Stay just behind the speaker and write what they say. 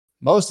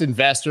Most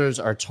investors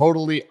are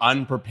totally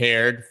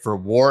unprepared for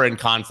war and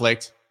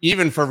conflict,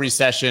 even for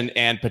recession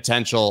and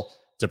potential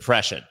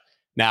depression.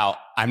 Now,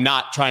 I'm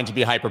not trying to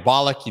be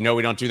hyperbolic. You know,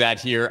 we don't do that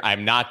here.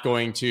 I'm not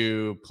going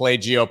to play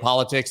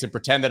geopolitics and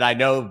pretend that I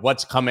know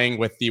what's coming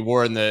with the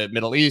war in the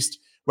Middle East,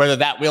 whether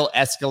that will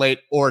escalate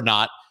or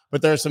not.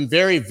 But there are some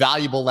very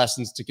valuable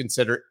lessons to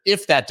consider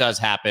if that does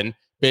happen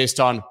based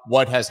on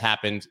what has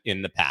happened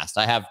in the past.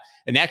 I have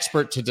an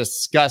expert to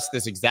discuss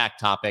this exact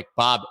topic,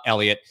 Bob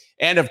Elliott.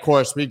 And of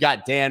course, we've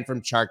got Dan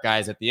from Chart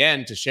Guys at the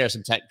end to share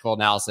some technical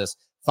analysis,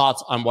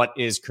 thoughts on what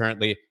is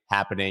currently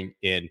happening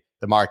in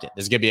the market.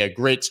 This is going to be a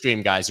great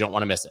stream, guys. You don't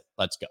want to miss it.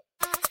 Let's go.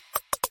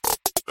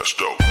 Let's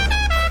go.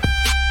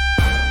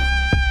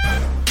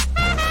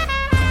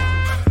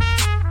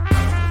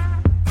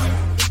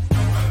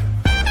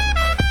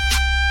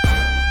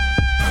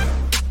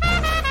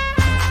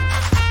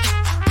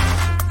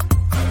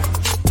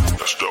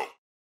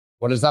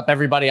 What is up,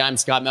 everybody? I'm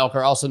Scott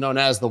Melker, also known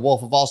as the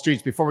Wolf of Wall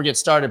Street. Before we get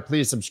started,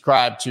 please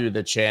subscribe to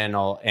the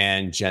channel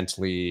and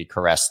gently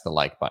caress the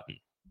like button.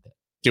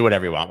 Do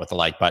whatever you want with the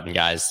like button,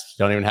 guys.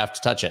 You don't even have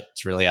to touch it.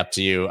 It's really up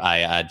to you.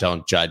 I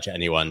don't judge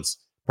anyone's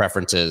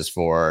preferences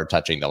for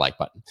touching the like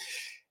button.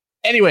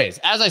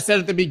 Anyways, as I said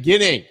at the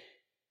beginning,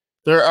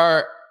 there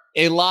are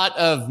a lot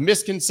of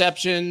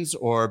misconceptions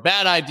or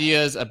bad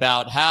ideas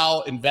about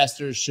how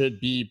investors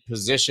should be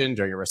positioned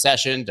during a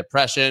recession,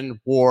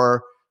 depression,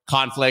 war,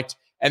 conflict.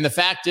 And the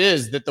fact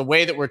is that the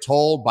way that we're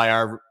told by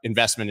our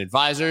investment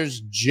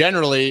advisors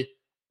generally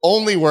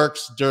only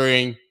works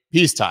during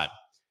peacetime.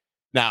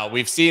 Now,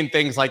 we've seen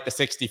things like the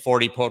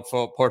 60-40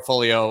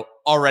 portfolio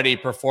already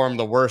perform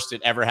the worst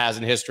it ever has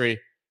in history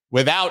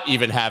without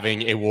even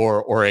having a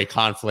war or a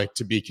conflict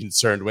to be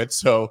concerned with.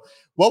 So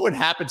what would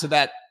happen to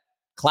that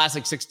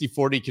classic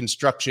 60-40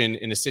 construction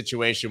in a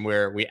situation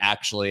where we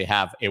actually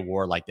have a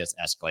war like this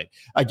escalate?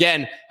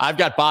 Again, I've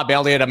got Bob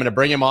Elliott. I'm going to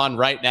bring him on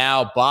right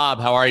now. Bob,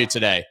 how are you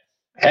today?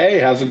 Hey,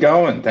 how's it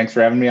going? Thanks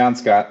for having me on,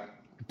 Scott.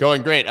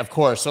 Going great, of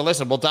course. So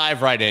listen, we'll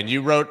dive right in.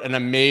 You wrote an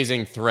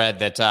amazing thread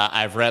that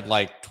I've read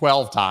like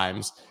 12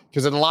 times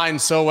because it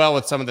aligns so well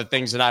with some of the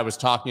things that I was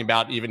talking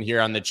about even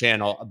here on the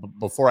channel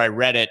before I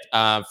read it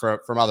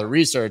from other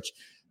research.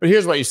 But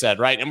here's what you said,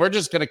 right? And we're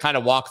just going to kind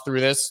of walk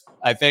through this,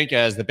 I think,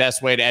 as the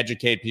best way to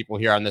educate people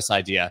here on this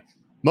idea.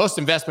 Most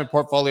investment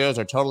portfolios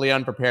are totally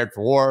unprepared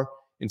for war.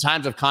 In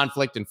times of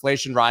conflict,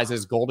 inflation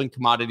rises, gold and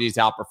commodities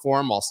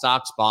outperform, while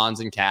stocks,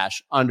 bonds, and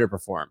cash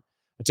underperform.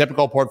 A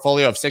typical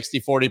portfolio of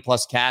 60-40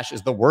 plus cash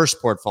is the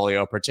worst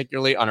portfolio,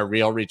 particularly on a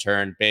real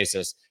return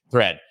basis.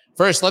 Thread.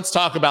 First, let's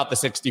talk about the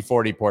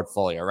 60-40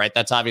 portfolio, right?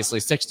 That's obviously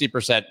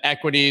 60%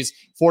 equities,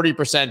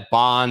 40%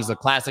 bonds. The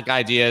classic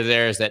idea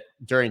there is that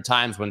during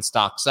times when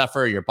stocks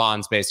suffer, your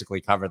bonds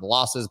basically cover the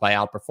losses by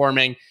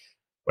outperforming.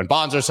 When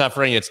bonds are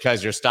suffering, it's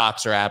because your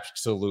stocks are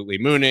absolutely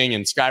mooning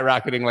and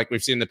skyrocketing like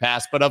we've seen in the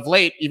past. But of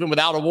late, even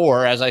without a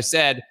war, as I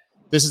said,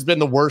 this has been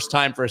the worst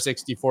time for a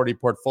 60-40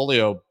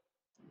 portfolio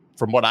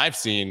from what I've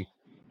seen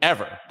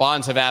ever.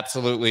 Bonds have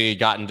absolutely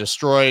gotten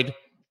destroyed,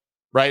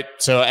 right?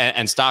 So,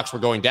 and stocks were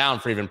going down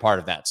for even part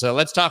of that. So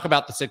let's talk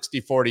about the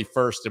 60-40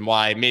 first and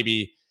why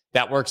maybe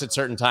that works at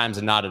certain times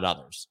and not at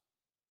others.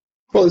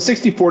 Well, the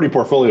 60-40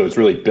 portfolio is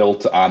really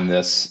built on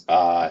this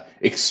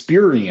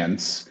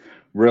experience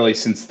really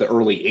since the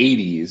early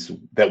 80s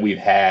that we've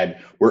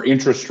had where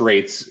interest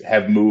rates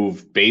have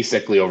moved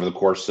basically over the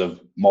course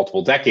of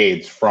multiple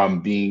decades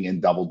from being in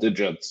double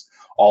digits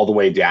all the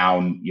way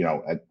down, you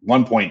know, at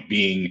one point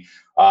being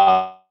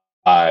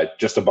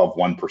just above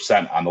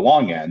 1% on the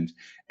long end.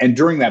 And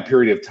during that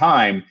period of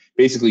time,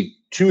 basically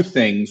two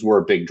things were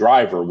a big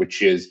driver,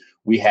 which is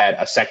we had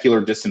a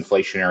secular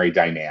disinflationary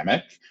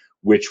dynamic,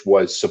 which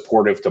was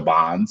supportive to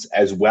bonds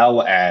as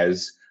well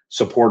as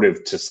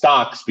supportive to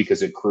stocks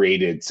because it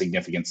created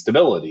significant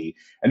stability.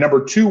 And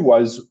number two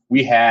was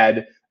we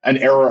had an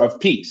era of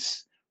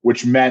peace,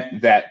 which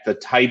meant that the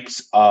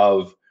types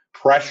of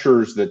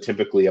pressures that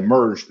typically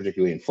emerge,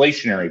 particularly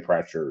inflationary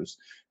pressures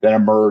that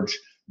emerge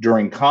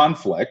during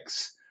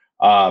conflicts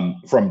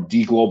from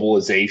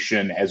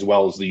deglobalization as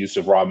well as the use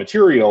of raw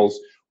materials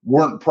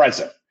weren't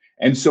present.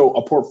 And so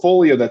a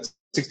portfolio that's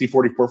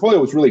 60-40 portfolio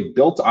was really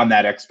built on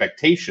that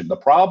expectation. The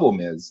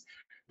problem is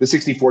the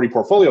 60-40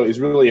 portfolio is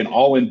really an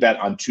all-in bet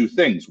on two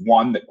things.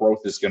 One, that growth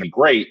is going to be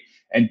great.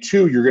 And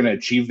two, you're going to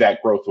achieve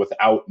that growth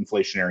without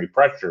inflationary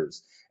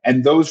pressures.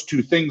 And those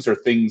two things are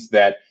things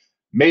that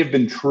may have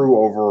been true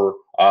over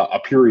a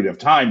period of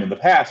time in the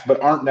past, but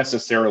aren't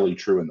necessarily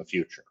true in the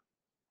future.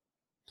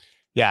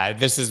 Yeah,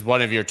 this is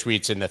one of your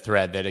tweets in the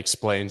thread that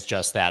explains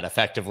just that.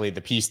 Effectively,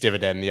 the peace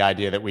dividend, the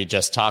idea that we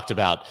just talked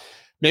about.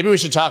 Maybe we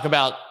should talk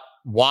about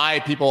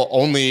why people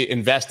only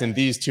invest in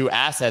these two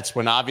assets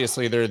when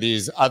obviously there are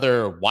these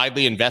other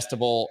widely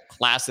investable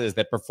classes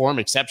that perform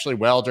exceptionally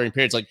well during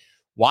periods. Like,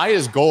 why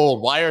is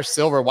gold? Why are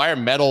silver? Why are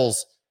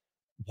metals?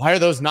 Why are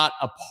those not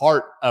a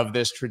part of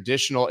this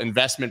traditional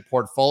investment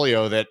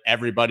portfolio that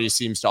everybody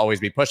seems to always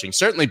be pushing?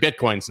 Certainly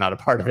Bitcoin's not a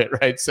part of it,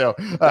 right? So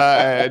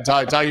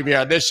talking to me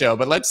on this show,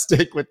 but let's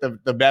stick with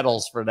the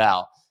metals for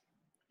now.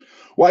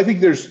 Well, I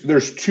think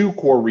there's two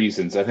core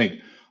reasons. I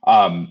think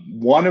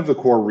one of the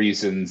core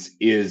reasons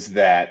is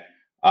that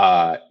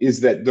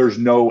there's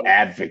no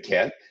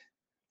advocate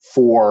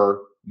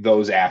for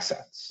those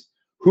assets.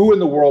 Who in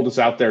the world is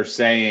out there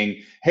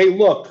saying, "Hey,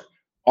 look,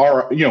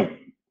 our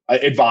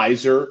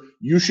advisor,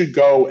 you should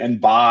go and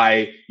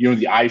buy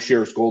the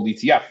iShares Gold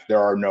ETF."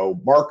 There are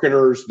no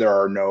marketers. There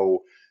are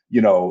no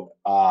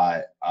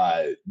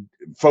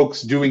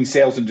folks doing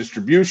sales and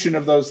distribution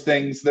of those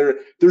things.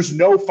 There's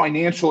no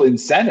financial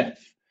incentive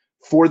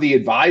for the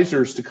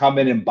advisors to come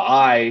in and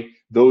buy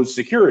those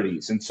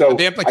securities. And so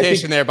the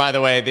implication there, by the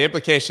way, and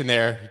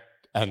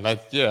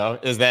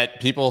is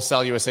that people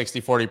sell you a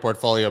 60-40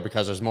 portfolio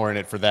because there's more in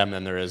it for them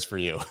than there is for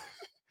you.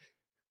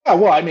 Yeah,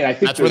 well, I mean, I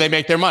think that's where they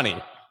make their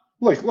money.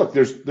 Look,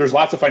 there's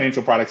lots of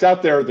financial products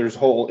out there. There's a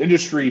whole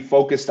industry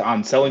focused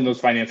on selling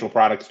those financial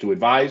products to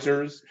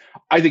advisors.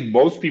 I think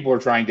most people are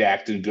trying to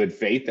act in good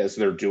faith as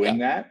they're doing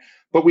that.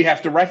 But we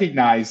have to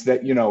recognize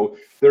that,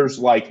 there's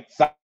like...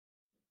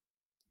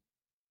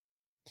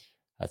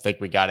 I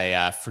think we got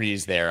a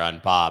freeze there on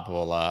Bob.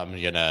 I'm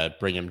going to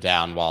bring him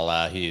down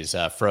while he's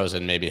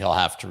frozen. Maybe he'll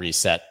have to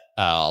reset.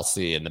 I'll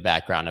see in the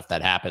background if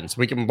that happens.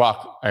 We can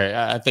walk.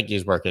 I think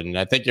he's working.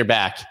 I think you're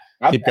back.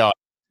 Keep going.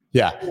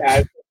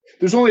 Yeah.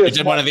 There's only you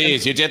did one of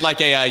these. You did like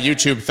a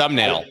YouTube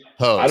thumbnail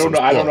pose. I don't know.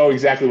 Cool. I don't know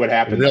exactly what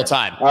happened. In real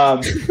time.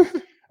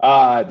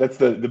 That's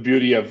the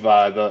beauty of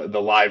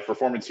the live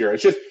performance here.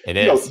 It's just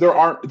there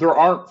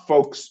aren't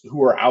folks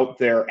who are out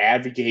there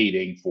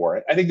advocating for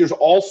it. I think there's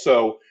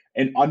also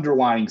an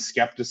underlying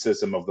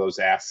skepticism of those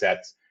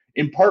assets,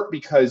 in part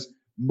because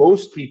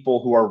most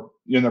people who are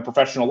in their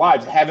professional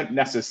lives haven't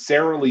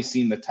necessarily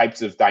seen the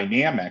types of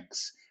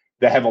dynamics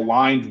that have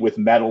aligned with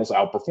metals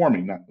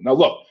outperforming. Now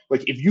look,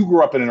 like if you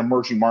grew up in an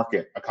emerging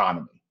market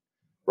economy,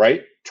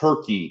 right?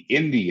 Turkey,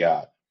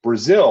 India,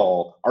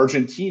 Brazil,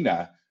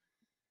 Argentina,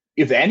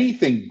 if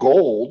anything,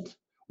 gold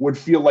would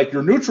feel like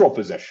your neutral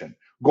position.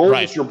 Gold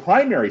is your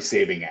primary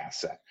saving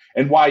asset.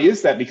 And why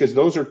is that? Because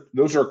those are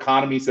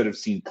economies that have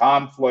seen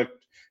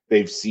conflict,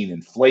 they've seen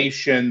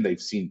inflation,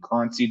 they've seen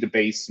currency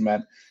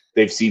debasement,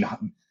 they've seen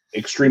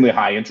extremely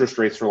high interest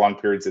rates for long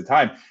periods of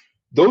time.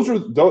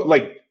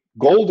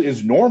 Gold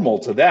is normal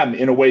to them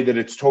in a way that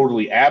it's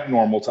totally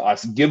abnormal to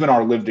us, given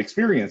our lived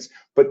experience.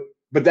 But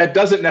that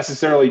doesn't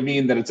necessarily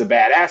mean that it's a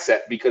bad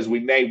asset, because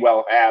we may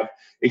well have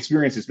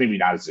experiences, maybe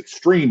not as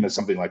extreme as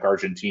something like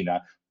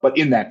Argentina, but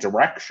in that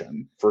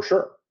direction for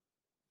sure.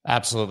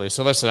 Absolutely.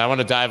 So listen, I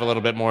want to dive a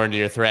little bit more into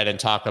your thread and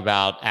talk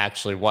about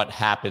actually what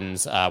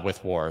happens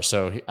with war.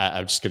 So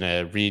I'm just going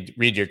to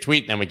read your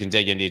tweet, and then we can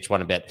dig into each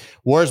one a bit.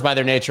 Wars by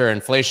their nature are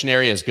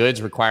inflationary, as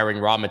goods requiring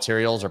raw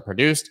materials are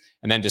produced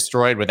and then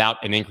destroyed without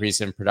an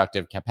increase in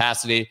productive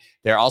capacity.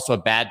 They're also a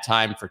bad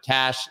time for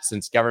cash,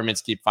 since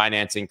governments keep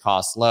financing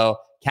costs low.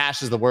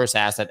 Cash is the worst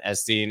asset,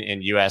 as seen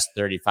in US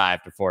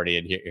 35 to 40.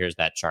 And here's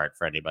that chart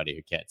for anybody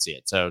who can't see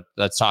it. So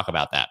let's talk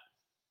about that.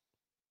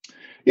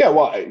 Yeah,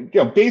 well,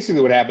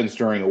 basically what happens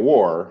during a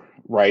war,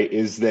 right,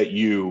 is that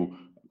you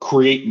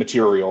create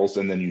materials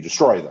and then you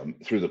destroy them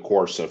through the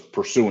course of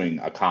pursuing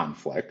a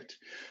conflict.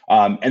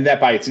 And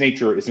that by its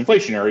nature is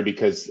inflationary,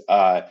 because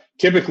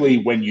typically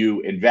when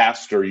you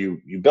invest or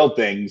you build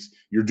things,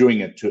 you're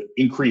doing it to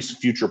increase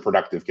future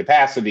productive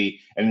capacity.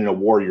 And in a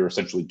war, you're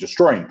essentially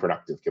destroying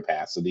productive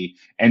capacity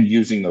and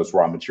using those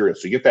raw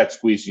materials. So you get that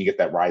squeeze, you get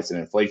that rise in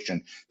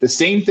inflation. The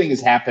same thing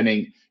is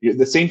happening.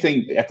 The same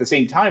thing at the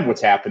same time, what's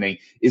happening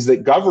is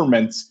that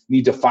governments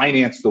need to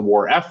finance the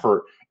war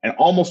effort and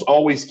almost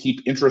always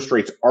keep interest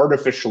rates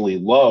artificially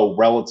low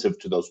relative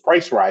to those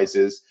price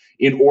rises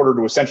in order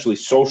to essentially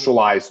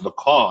socialize the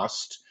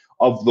cost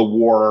of the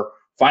war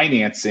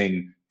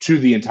financing to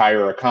the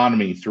entire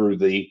economy through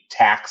the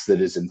tax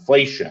that is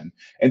inflation.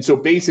 And so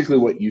basically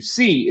what you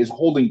see is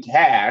holding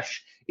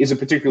cash is a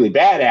particularly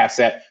bad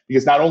asset,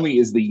 because not only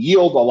is the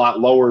yield a lot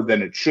lower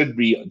than it should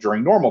be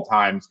during normal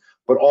times,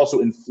 but also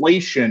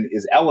inflation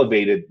is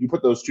elevated. You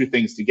put those two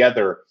things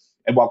together,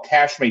 and while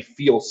cash may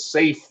feel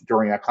safe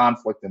during a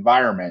conflict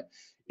environment,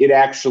 it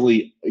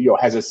actually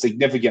has a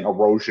significant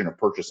erosion of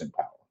purchasing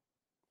power.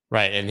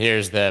 Right. And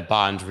here's the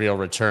bond real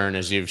return,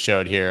 as you've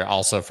showed here,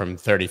 also from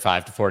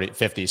 35 to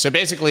 50. So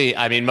basically,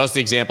 I mean, most of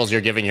the examples you're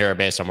giving here are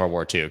based on World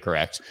War II,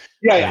 correct?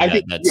 Yeah, I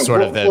think that's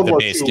sort of the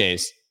base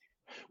case.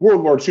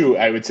 World War II,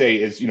 I would say,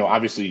 is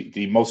obviously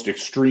the most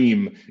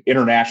extreme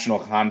international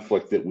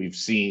conflict that we've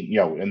seen,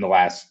 in the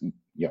last,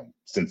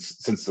 since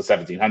the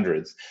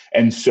 1700s.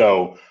 And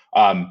so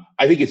I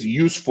think it's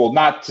useful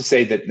not to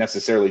say that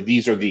necessarily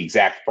these are the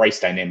exact price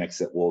dynamics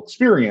that we'll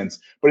experience,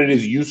 but it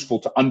is useful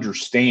to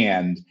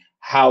understand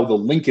how the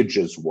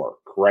linkages work,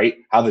 right?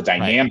 How the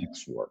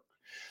dynamics work.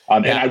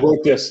 And I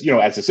wrote this,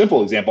 as a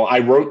simple example, I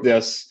wrote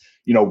this,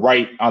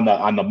 right on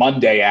the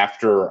Monday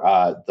after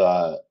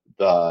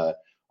the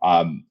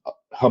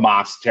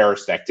Hamas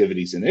terrorist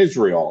activities in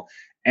Israel.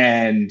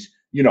 And,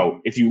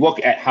 if you look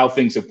at how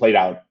things have played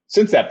out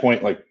since that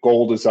point, like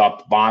gold is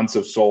up, bonds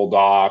have sold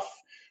off,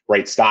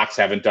 right? Stocks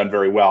haven't done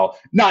very well.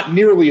 Not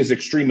nearly as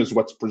extreme as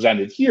what's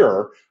presented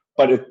here,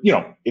 But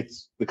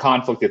it's the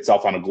conflict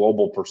itself on a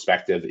global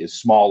perspective is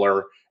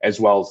smaller, as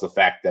well as the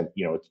fact that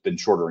it's been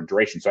shorter in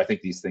duration. So I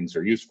think these things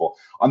are useful.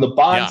 On the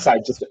bond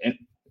side, just an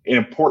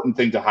important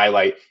thing to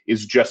highlight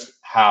is just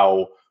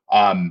how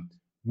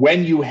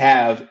when you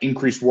have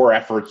increased war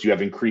efforts, you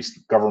have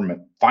increased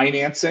government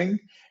financing.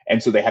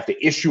 And so they have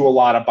to issue a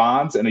lot of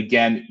bonds. And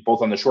again,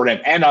 both on the short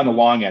end and on the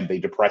long end, they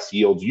depress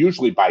yields,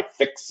 usually by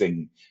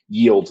fixing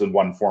yields in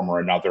one form or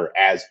another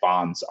as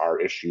bonds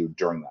are issued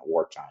during that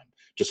wartime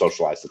to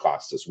socialize the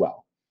cost as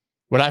well.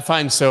 What I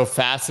find so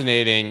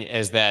fascinating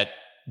is that,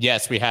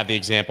 yes, we have the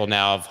example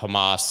now of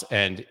Hamas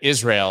and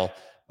Israel,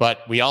 but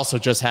we also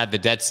just had the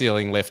debt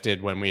ceiling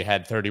lifted when we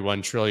had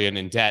 31 trillion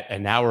in debt,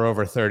 and now we're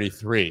over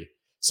 33.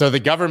 So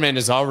the government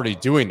is already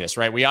doing this,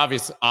 right? We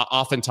obviously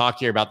often talk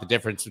here about the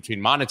difference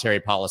between monetary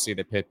policy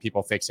that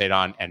people fixate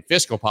on and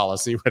fiscal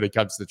policy when it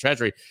comes to the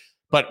Treasury.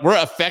 But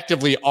we're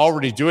effectively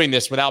already doing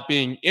this without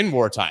being in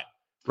wartime,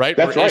 right?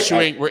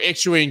 We're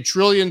issuing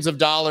trillions of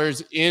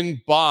dollars in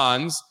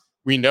bonds.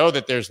 We know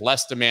that there's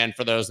less demand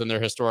for those than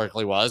there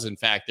historically was. In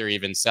fact, they're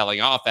even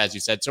selling off, as you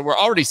said. So we're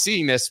already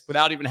seeing this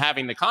without even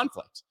having the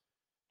conflict.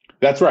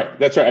 That's right.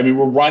 I mean,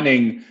 we're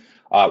running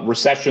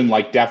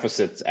recession-like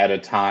deficits at a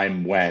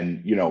time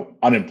when the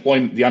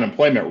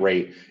unemployment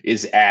rate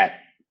is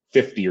at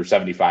 50 or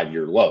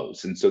 75-year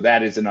lows, and so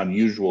that is an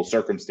unusual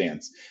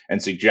circumstance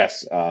and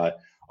suggests a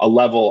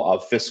level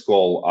of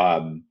fiscal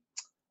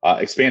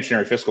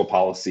expansionary fiscal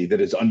policy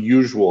that is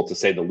unusual, to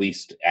say the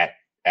least, at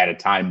a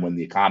time when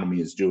the economy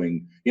is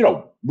doing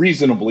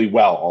reasonably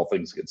well, all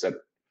things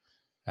considered.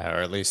 Or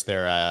at least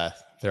they're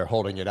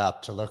holding it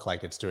up to look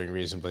like it's doing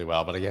reasonably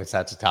well. But I guess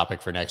that's a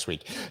topic for next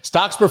week.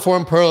 Stocks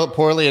perform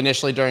poorly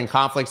initially during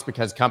conflicts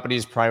because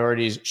companies'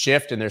 priorities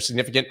shift and there's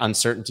significant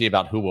uncertainty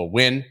about who will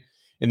win.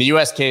 In the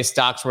U.S. case,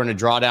 stocks were in a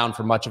drawdown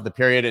for much of the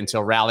period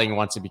until rallying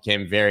once it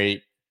became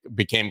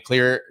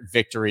clear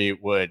victory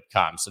would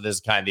come. So this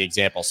is kind of the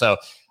example. So,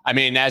 I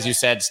mean, as you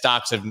said,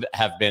 stocks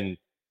have been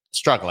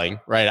struggling,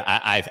 right?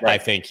 I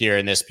think here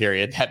in this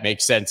period, that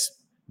makes sense,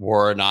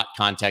 war or not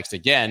context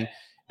again.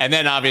 And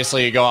then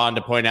obviously you go on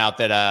to point out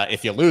that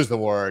if you lose the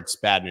war, it's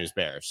bad news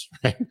bears.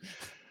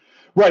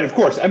 Right, of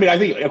course. I mean, I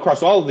think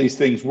across all of these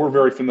things, we're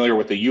very familiar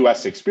with the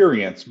U.S.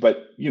 experience,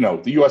 but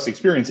the U.S.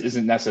 experience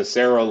isn't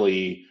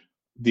necessarily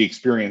the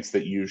experience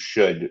that you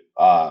should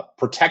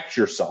protect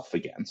yourself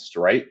against,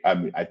 right? I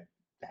mean, I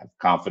have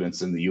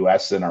confidence in the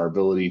U.S. and our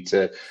ability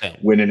to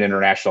win an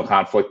international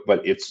conflict,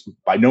 but it's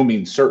by no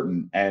means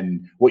certain.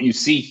 And what you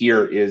see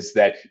here is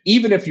that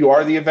even if you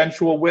are the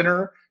eventual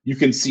winner, you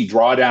can see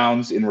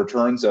drawdowns in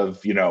returns of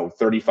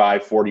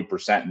 35,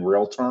 40% in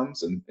real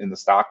terms in the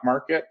stock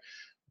market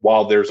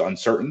while there's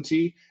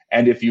uncertainty.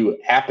 And if you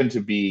happen to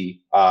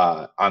be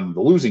on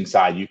the losing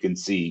side, you can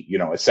see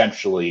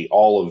essentially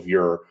all of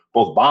your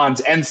both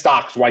bonds and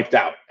stocks wiped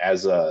out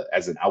as a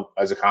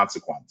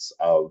consequence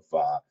of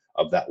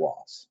that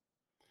loss.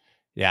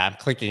 Yeah,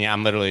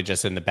 I'm literally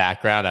just in the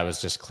background. I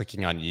was just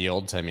clicking on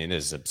yields. I mean,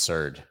 this is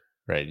absurd,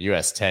 right?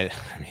 US 10,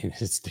 I mean,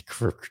 it's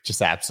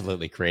just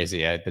absolutely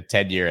crazy. The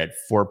 10-year at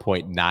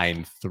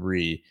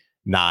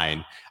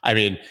 4.939. I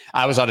mean,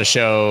 I was on a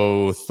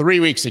show 3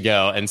 weeks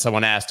ago and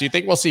someone asked, do you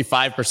think we'll see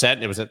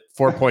 5%? It was at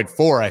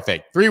 4.4, I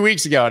think, 3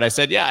 weeks ago. And I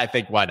said, yeah, I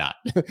think why not?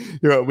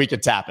 We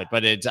could tap it,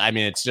 but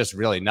it's just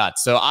really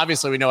nuts. So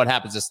obviously we know what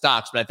happens to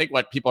stocks, but I think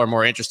what people are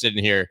more interested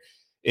in here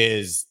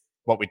is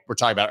what we were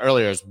talking about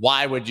earlier is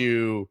why would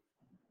you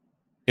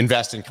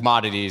invest in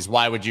commodities?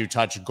 Why would you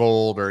touch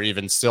gold or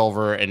even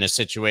silver in a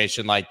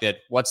situation like that?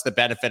 What's the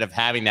benefit of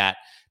having that?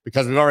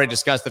 Because we've already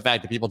discussed the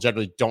fact that people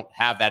generally don't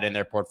have that in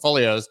their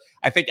portfolios.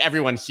 I think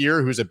everyone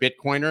here who's a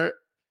Bitcoiner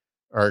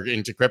or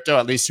into crypto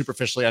at least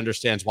superficially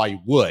understands why you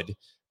would.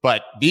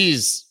 But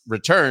these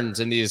returns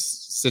in these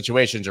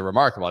situations are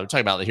remarkable. I'm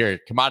talking about here,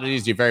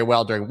 commodities do very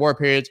well during war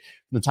periods.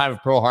 From the time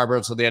of Pearl Harbor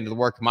until the end of the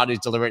war, commodities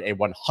delivered a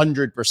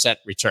 100%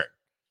 return.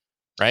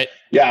 Right?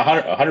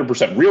 Yeah,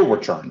 100% real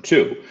return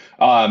too.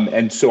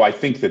 And so I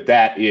think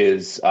that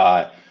is,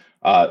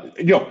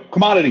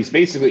 commodities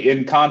basically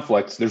in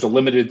conflicts, there's a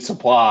limited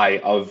supply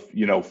of,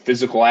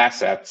 physical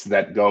assets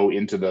that go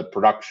into the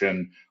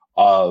production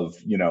of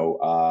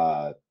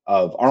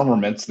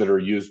armaments that are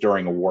used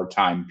during a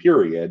wartime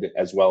period,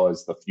 as well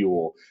as the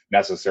fuel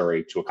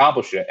necessary to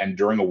accomplish it. And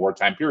during a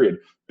wartime period,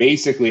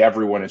 basically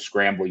everyone is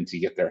scrambling to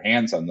get their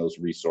hands on those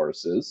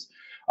resources.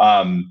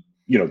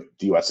 The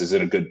U.S. is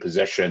in a good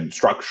position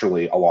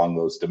structurally along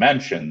those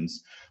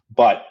dimensions,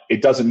 but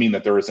it doesn't mean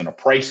that there isn't a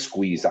price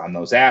squeeze on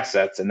those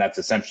assets. And that's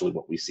essentially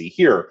what we see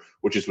here,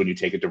 which is when you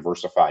take a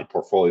diversified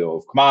portfolio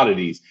of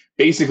commodities,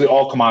 basically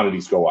all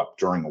commodities go up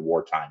during a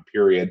wartime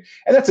period.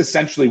 And that's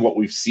essentially what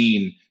we've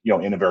seen,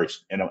 in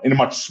a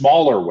much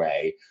smaller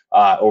way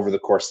over the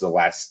course of the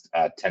last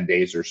 10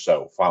 days or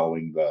so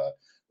following the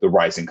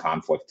rising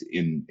conflict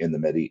in the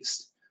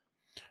Mideast.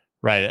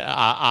 Right.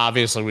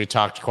 Obviously, we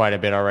talked quite a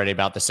bit already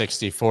about the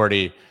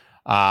 60-40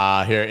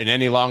 here. In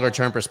any longer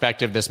term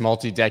perspective, this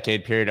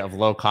multi-decade period of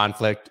low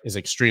conflict is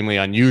extremely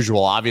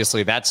unusual.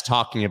 Obviously, that's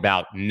talking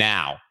about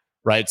now,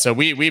 right? So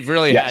we've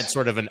really had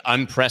sort of an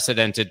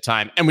unprecedented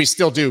time, and we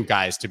still do,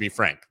 guys, to be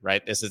frank,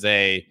 right? This is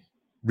a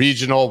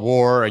regional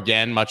war,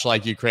 again, much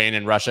like Ukraine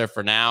and Russia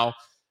for now,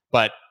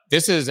 but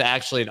this is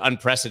actually an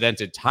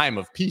unprecedented time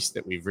of peace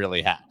that we've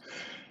really had.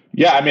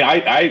 Yeah, I mean,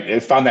 I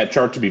found that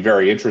chart to be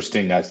very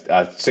interesting, a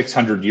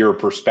 600-year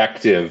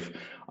perspective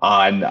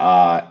on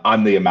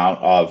the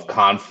amount of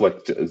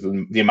conflict,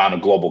 the amount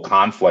of global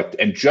conflict,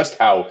 and just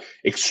how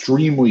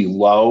extremely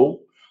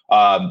low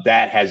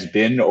that has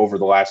been over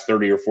the last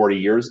 30 or 40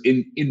 years.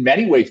 In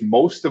many ways,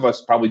 most of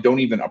us probably don't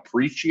even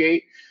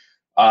appreciate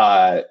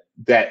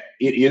that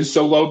it is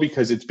so low,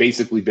 because it's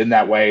basically been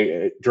that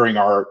way during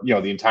our,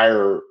 the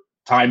entire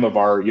time of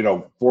our,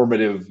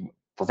 formative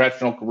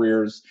professional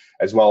careers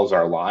as well as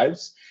our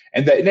lives.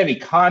 And that in any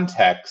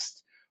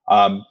context,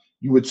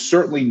 you would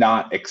certainly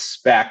not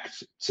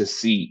expect to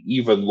see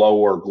even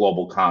lower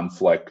global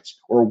conflict,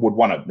 or would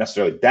want to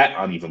necessarily bet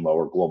on even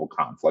lower global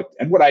conflict.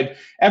 And what I'd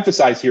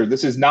emphasize here,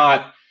 this is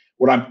not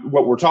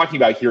what we're talking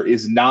about here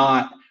is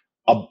not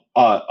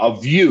a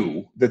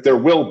view that there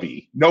will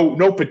be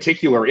no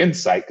particular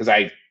insight, because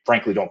I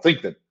frankly don't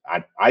think that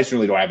I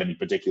certainly don't have any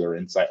particular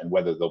insight on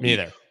whether there'll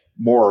be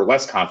more or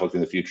less conflict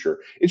in the future.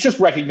 It's just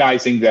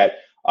recognizing that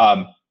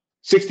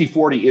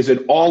 60-40 is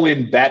an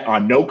all-in bet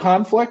on no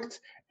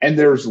conflict, and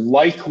there's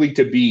likely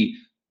to be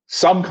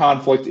some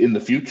conflict in the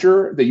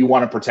future that you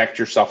want to protect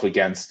yourself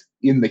against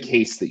in the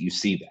case that you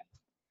see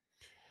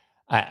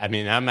that. I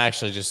mean, I'm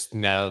actually just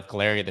now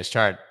glaring at this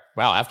chart.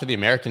 Wow, after the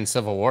American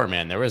Civil War,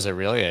 man, there was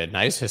a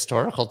nice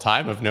historical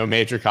time of no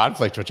major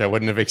conflict, which I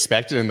wouldn't have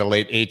expected in the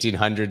late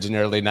 1800s and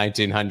early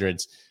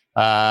 1900s.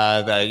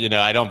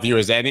 I don't view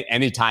as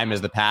any time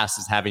as the past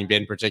as having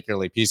been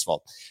particularly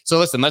peaceful. So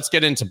listen, let's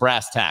get into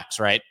brass tacks,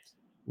 right?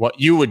 What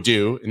you would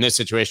do in this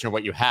situation, or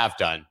what you have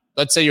done.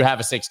 Let's say you have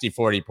a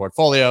 60-40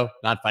 portfolio,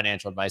 not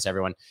financial advice,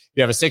 everyone.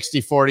 You have a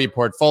 60-40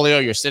 portfolio,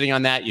 you're sitting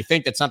on that, you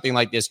think that something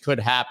like this could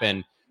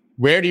happen.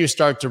 Where do you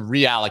start to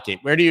reallocate?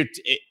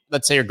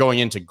 Let's say you're going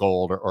into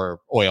gold or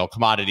oil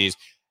commodities.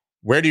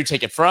 Where do you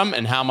take it from,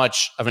 and how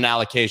much of an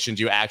allocation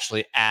do you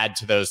actually add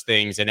to those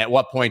things? And at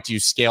what point do you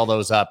scale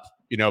those up,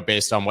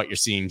 based on what you're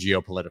seeing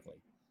geopolitically?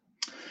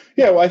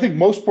 Yeah, well, I think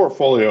most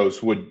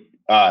portfolios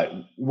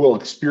will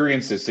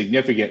experience a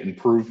significant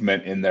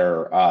improvement in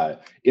their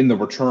in the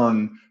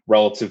return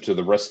relative to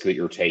the risk that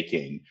you're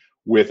taking,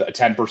 with a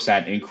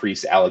 10%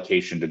 increase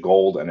allocation to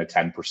gold and a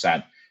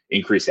 10%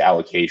 increase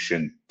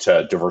allocation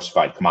to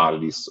diversified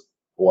commodities,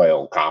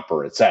 oil,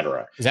 copper, et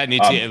cetera. Is that an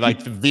ETF,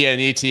 like via an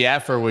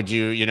ETF, or would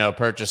you,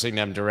 purchasing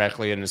them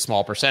directly in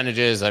small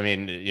percentages? I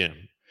mean,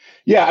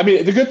 Yeah, I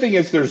mean, the good thing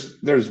is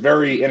there's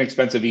very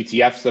inexpensive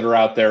ETFs that are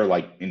out there,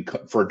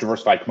 for a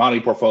diversified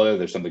commodity portfolio.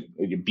 There's something,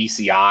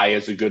 BCI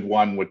is a good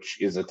one,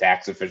 which is a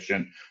tax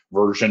efficient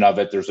version of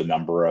it. There's a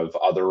number of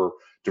other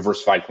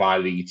diversified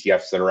commodity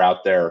ETFs that are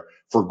out there.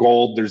 For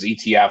gold, there's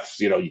ETFs,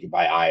 you can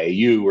buy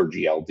IAU or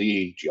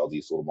GLD. GLD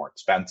is a little more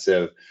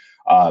expensive.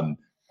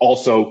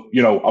 Also,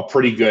 a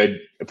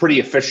pretty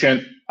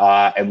efficient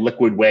and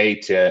liquid way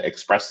to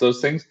express those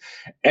things.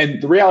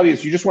 And the reality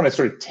is you just want to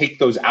sort of take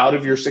those out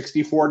of your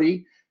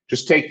 60-40.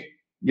 Just take,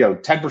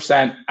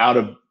 10% out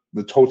of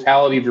the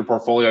totality of your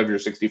portfolio of your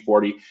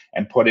 60-40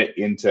 and put it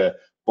into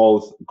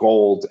both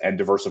gold and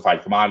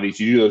diversified commodities.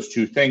 You do those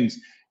two things,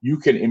 you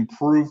can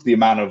improve the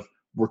amount of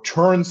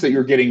returns that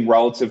you're getting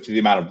relative to the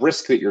amount of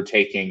risk that you're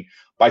taking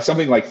by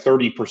something like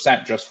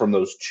 30% just from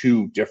those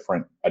two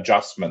different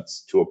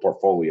adjustments to a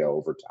portfolio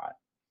over time.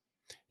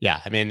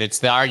 Yeah, I mean, it's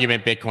the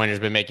argument Bitcoin has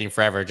been making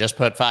forever. Just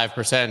put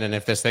 5%, and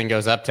if this thing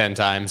goes up 10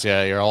 times,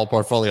 your whole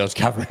portfolio is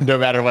covered no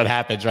matter what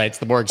happens, right? It's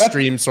the more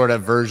extreme sort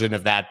of version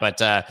of that, but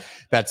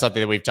that's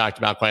something that we've talked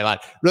about quite a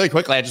lot. Really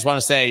quickly, I just want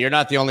to say you're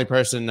not the only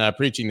person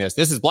preaching this.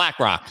 This is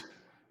BlackRock.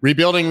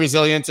 Rebuilding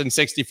resilience in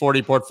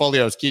 60-40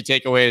 portfolios. Key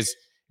takeaways: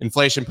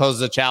 inflation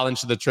poses a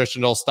challenge to the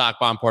traditional stock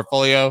bond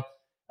portfolio.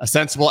 A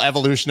sensible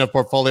evolution of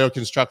portfolio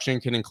construction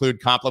can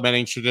include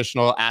complementing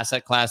traditional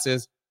asset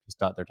classes.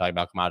 They're talking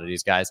about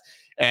commodities, guys.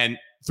 And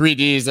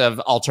 3Ds of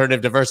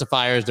alternative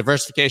diversifiers: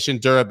 diversification,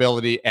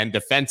 durability, and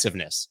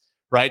defensiveness,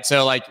 right?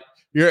 So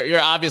you're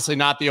obviously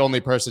not the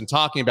only person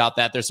talking about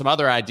that. There's some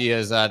other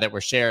ideas that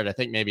were shared. I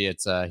think maybe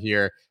it's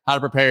here. How to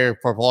prepare your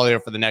portfolio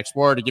for the next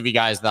war. To give you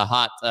guys the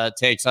hot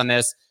takes on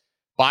this: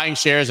 buying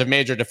shares of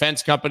major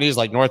defense companies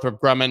like Northrop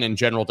Grumman and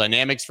General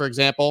Dynamics, for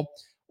example,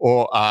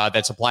 or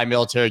that supply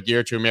military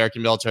gear to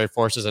American military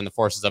forces and the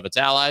forces of its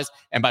allies,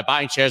 and by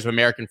buying shares of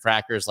American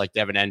frackers like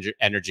Devon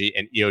Energy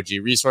and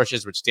EOG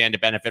Resources, which stand to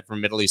benefit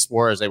from Middle East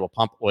war, as they will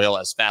pump oil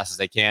as fast as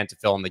they can to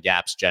fill in the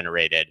gaps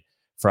generated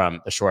from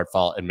the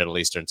shortfall in Middle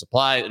Eastern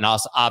supply. And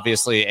also,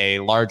 obviously, a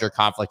larger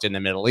conflict in the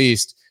Middle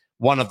East,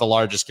 one of the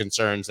largest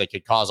concerns that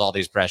could cause all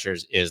these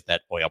pressures is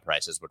that oil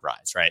prices would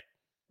rise, right?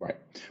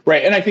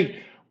 Right. And I think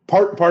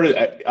part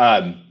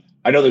of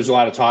I know there's a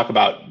lot of talk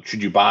about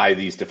should you buy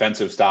these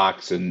defensive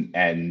stocks and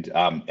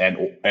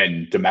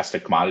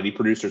domestic commodity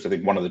producers. I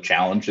think one of the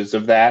challenges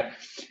of that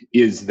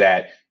is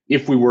that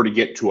if we were to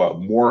get to a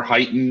more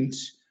heightened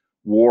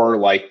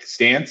war-like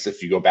stance,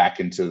 if you go back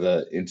into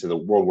the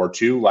World War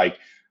II,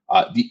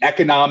 the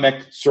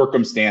economic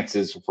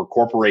circumstances for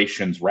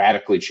corporations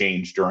radically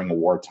change during a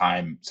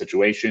wartime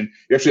situation.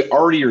 You actually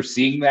already are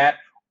seeing that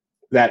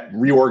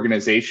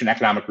reorganization,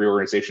 economic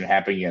reorganization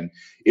happening in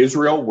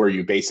Israel, where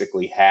you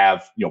basically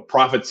have,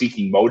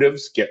 profit-seeking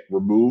motives get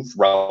removed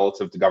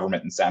relative to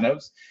government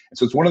incentives. And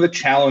so it's one of the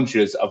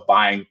challenges of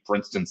buying, for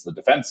instance, the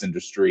defense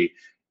industry,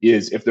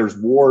 is if there's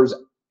wars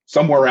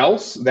somewhere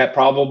else that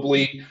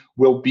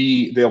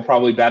they'll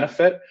probably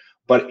benefit.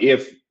 But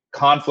if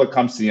conflict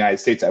comes to the United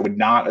States, I would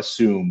not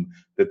assume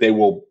that they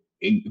will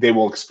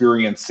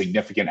experience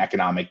significant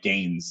economic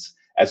gains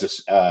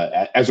as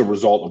a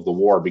result of the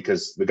war,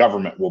 because the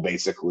government will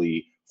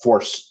basically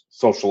force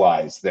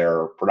socialize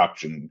their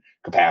production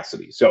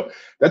capacity. So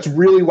that's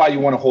really why you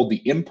want to hold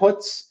the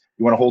inputs,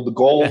 you want to hold the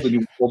gold, and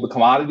you hold the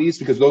commodities,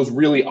 because those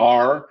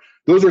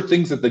are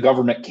things that the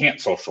government can't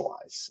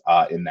socialize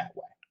in that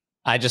way.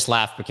 I just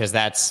laugh because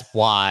that's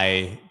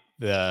why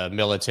the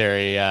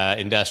military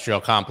industrial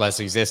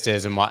complex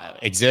exists and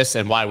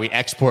why we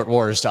export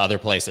wars to other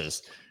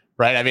places.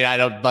 Right. I mean, I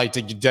don't like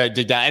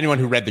to anyone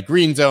who read The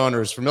Green Zone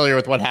or is familiar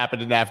with what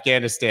happened in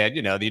Afghanistan.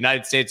 The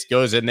United States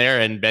goes in there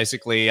and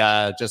basically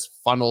just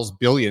funnels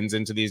billions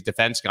into these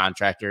defense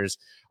contractors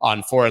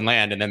on foreign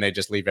land, and then they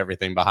just leave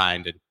everything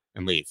behind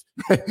and leave.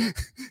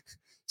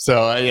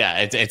 So,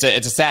 it's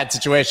a sad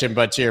situation.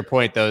 But to your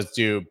point, those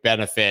do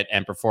benefit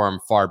and perform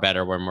far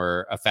better when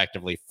we're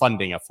effectively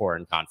funding a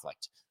foreign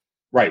conflict.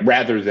 Right,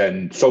 rather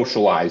than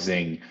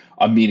socializing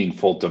a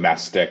meaningful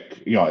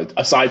domestic,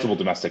 a sizable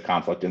domestic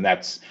conflict. And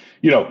that's,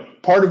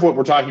 part of what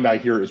we're talking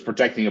about here is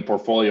protecting a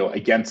portfolio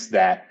against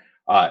that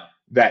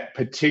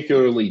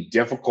particularly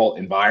difficult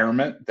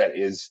environment that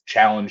is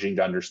challenging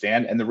to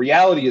understand. And the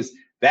reality is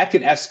that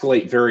can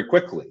escalate very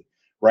quickly,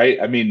 right?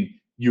 I mean,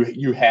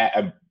 you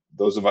have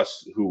those of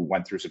us who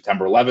went through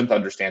September 11th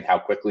understand how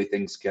quickly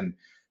things can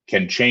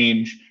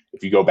change.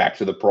 If you go back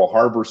to the Pearl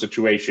Harbor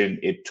situation,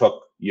 it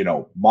took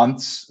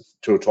months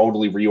to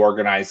totally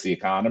reorganize the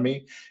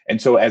economy.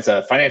 And so as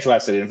a financial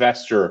asset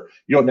investor,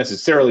 you don't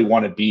necessarily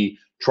want to be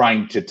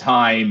trying to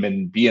time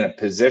and be in a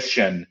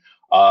position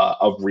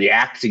of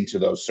reacting to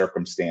those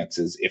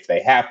circumstances if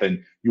they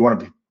happen. You want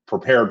to be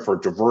prepared for a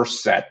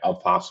diverse set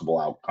of possible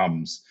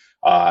outcomes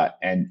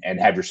and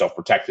have yourself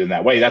protected in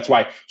that way. That's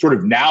why sort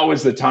of now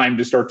is the time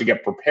to start to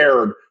get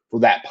prepared for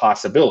that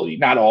possibility.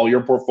 Not all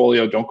your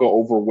portfolio, don't go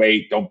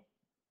overweight, don't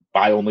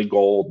buy only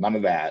gold, none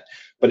of that,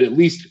 but at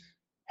least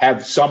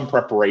have some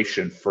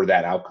preparation for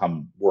that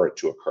outcome were it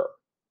to occur.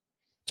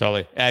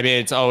 Totally. I mean,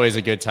 it's always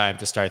a good time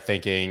to start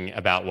thinking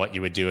about what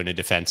you would do in a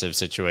defensive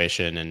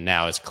situation. And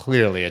now is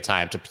clearly a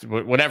time to,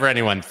 whatever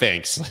anyone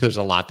thinks, there's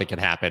a lot that can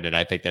happen. And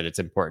I think that it's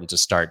important to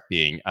start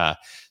being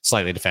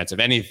slightly defensive.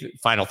 Any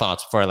final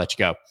thoughts before I let you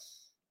go?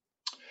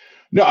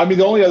 No, I mean,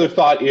 the only other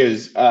thought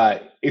is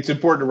it's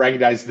important to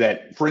recognize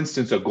that, for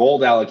instance, a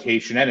gold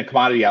allocation and a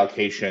commodity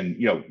allocation,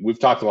 we've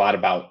talked a lot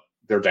about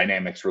their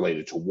dynamics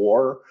related to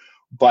war,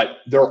 but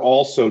they're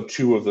also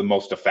two of the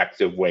most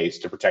effective ways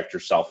to protect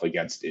yourself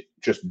against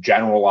just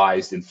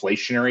generalized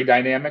inflationary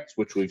dynamics,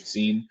 which we've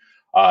seen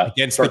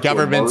against the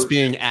governments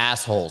being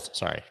assholes.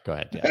 Sorry, go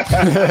ahead.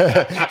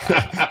 Yeah.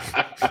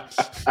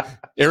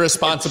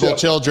 Irresponsible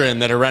children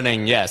that are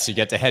running. Yes, you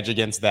get to hedge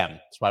against them.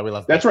 That's why we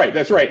love. That's right.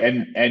 That's right.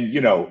 And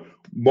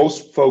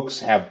most folks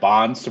have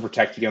bonds to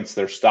protect against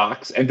their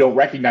stocks and don't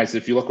recognize that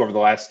if you look over the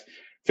last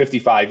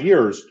 55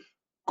 years,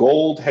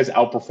 gold has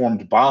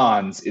outperformed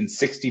bonds in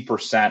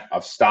 60%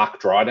 of stock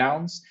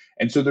drawdowns.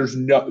 And so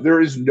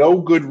there is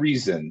no good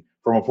reason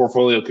from a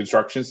portfolio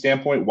construction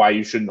standpoint why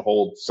you shouldn't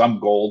hold some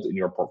gold in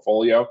your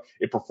portfolio.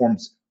 It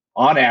performs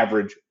on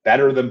average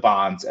better than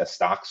bonds as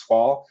stocks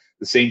fall.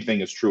 The same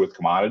thing is true with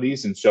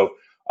commodities. And so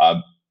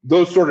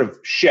those sort of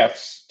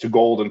shifts to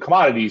gold and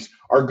commodities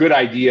are good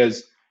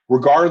ideas,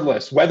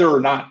 regardless whether or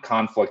not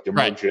conflict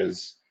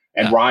emerges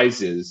and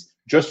rises.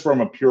 Just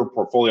from a pure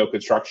portfolio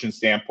construction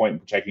standpoint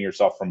and protecting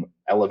yourself from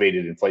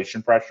elevated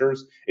inflation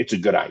pressures, it's a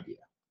good idea.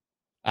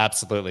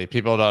 Absolutely.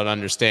 People don't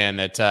understand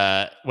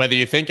that whether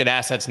you think an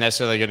asset's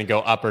necessarily going to go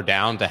up or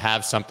down, to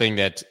have something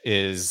that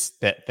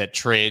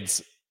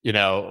trades,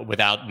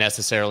 without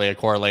necessarily a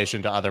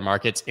correlation to other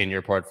markets in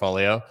your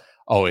portfolio,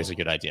 always a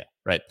good idea,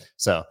 right?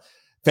 So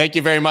thank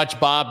you very much,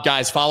 Bob.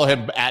 Guys, follow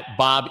him at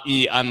Bob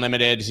E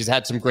Unlimited. He's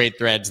had some great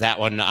threads. That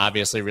one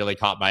obviously really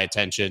caught my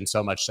attention,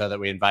 so much so that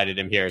we invited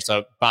him here.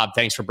 So, Bob,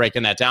 thanks for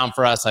breaking that down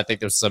for us. I think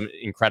there's some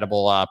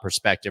incredible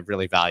perspective,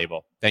 really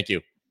valuable. Thank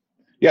you.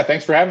 Yeah,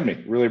 thanks for having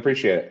me. Really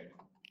appreciate it.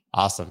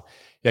 Awesome.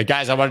 Yeah,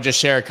 guys, I want to just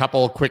share a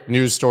couple quick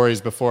news stories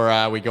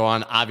before we go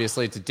on,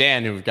 obviously, to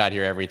Dan, who we've got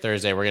here every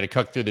Thursday. We're going to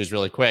cook through these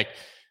really quick.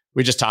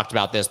 We just talked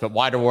about this, but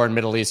wider war in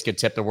Middle East could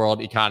tip the world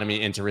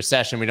economy into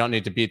recession. We don't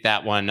need to beat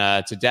that one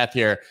to death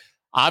here.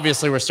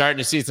 Obviously, we're starting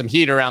to see some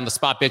heat around the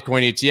spot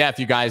Bitcoin ETF.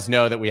 You guys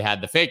know that we had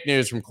the fake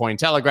news from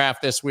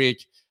Cointelegraph this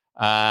week,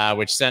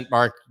 which sent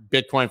Mark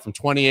Bitcoin from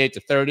 28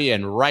 to 30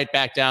 and right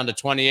back down to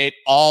 28,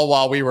 all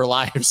while we were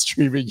live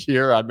streaming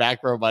here on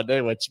Macro Monday,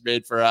 which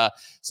made for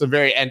some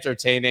very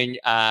entertaining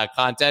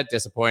content,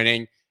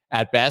 disappointing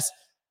at best.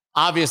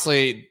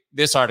 obviously,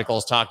 this article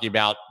is talking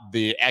about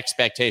the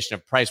expectation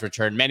of price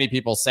return. Many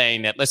people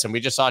saying that, listen, we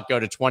just saw it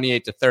go to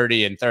 28 to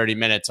 30 in 30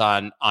 minutes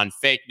on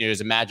fake news.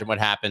 Imagine what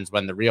happens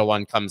when the real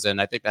one comes in.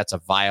 I think that's a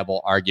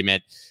viable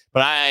argument.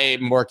 But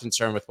I'm more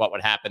concerned with what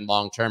would happen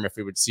long term if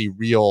we would see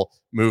real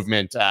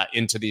movement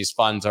into these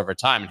funds over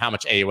time and how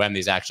much AUM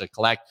these actually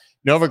collect.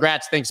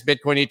 Novogratz thinks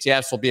Bitcoin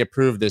ETFs will be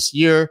approved this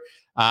year.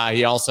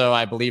 He also,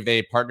 I believe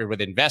they partnered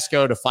with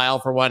Invesco to file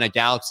for one at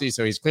Galaxy.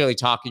 So he's clearly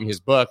talking his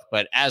book.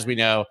 But as we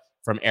know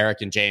from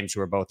Eric and James, who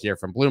are both here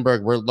from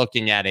Bloomberg, we're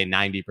looking at a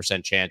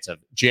 90% chance of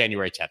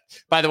January 10th.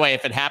 By the way,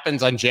 if it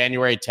happens on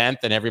January 10th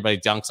and everybody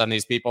dunks on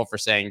these people for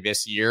saying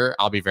this year,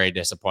 I'll be very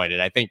disappointed.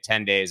 I think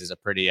 10 days is a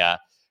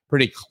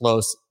pretty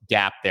close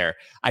gap there.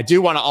 I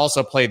do want to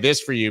also play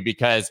this for you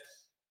because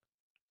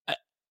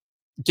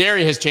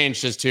Gary has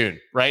changed his tune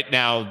right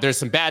now. There's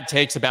some bad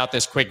takes about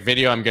this quick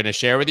video I'm going to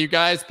share with you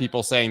guys.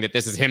 People saying that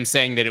this is him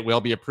saying that it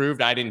will be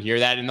approved. I didn't hear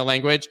that in the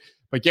language,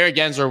 but Gary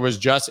Gensler was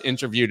just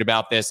interviewed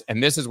about this.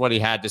 And this is what he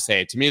had to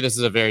say. To me, this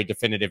is a very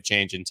definitive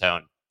change in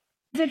tone.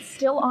 Is it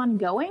still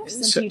ongoing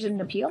since you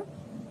didn't appeal?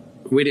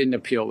 We didn't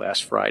appeal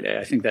last Friday.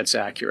 I think that's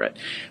accurate.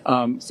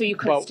 So you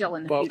could still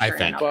in the future. I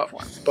think.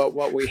 But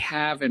what we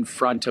have in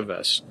front of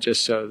us,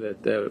 just so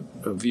that the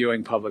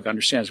viewing public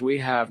understands, we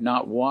have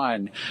not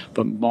one,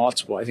 but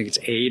multiple, I think it's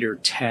 8 or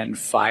 10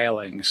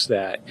 filings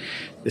that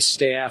the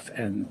staff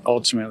and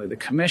ultimately the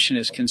commission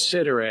is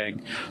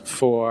considering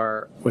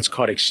for what's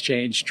called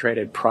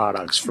exchange-traded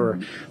products, for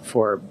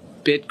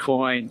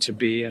Bitcoin to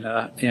be in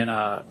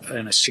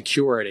a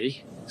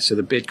security. So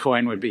the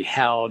Bitcoin would be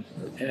held,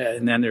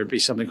 and then there'd be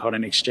something called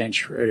an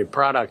exchange-traded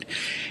product,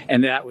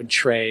 and that would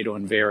trade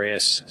on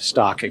various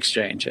stock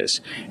exchanges.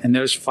 And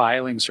those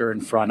filings are in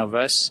front of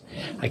us.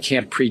 I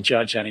can't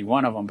prejudge any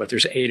one of them, but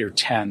there's 8 or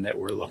 10 that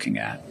we're looking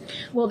at.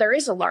 Well, there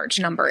is a large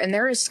number, and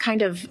there is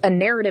kind of a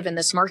narrative in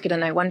this market,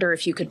 and I wonder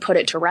if you could put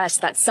it to rest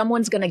that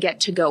someone's going to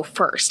get to go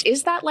first.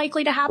 Is that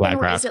likely to happen,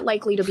 or is it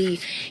likely to be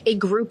a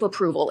group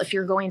approval? If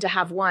you're going to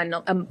have one,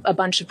 a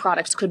bunch of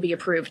products could be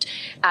approved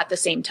at the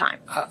same time.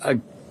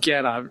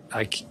 Again,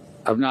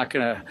 I'm not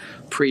going to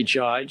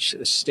prejudge.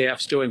 The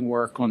staff's doing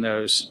work on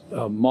those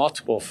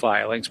multiple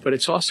filings, but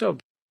it's also...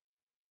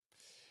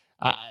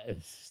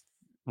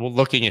 Well,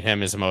 looking at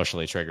him is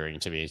emotionally triggering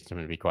to me, to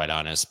be quite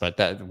honest, but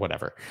that,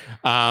 whatever.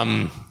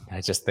 I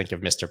just think of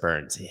Mr.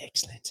 Burns.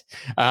 Excellent.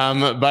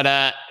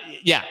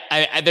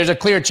 There's a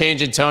clear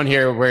change in tone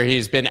here where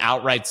he's been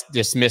outright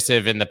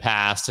dismissive in the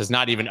past, has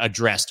not even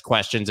addressed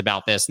questions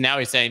about this. Now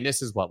he's saying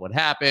this is what would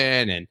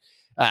happen. And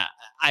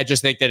I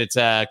just think that it's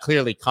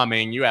clearly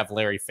coming. You have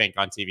Larry Fink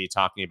on TV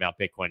talking about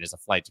Bitcoin as a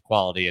flight to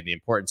quality and the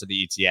importance of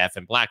the ETF.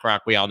 And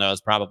BlackRock, we all know, is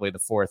probably the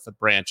fourth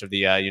branch of the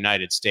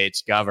United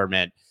States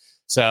government.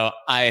 So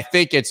I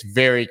think it's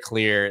very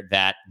clear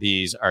that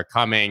these are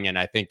coming. And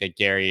I think that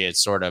Gary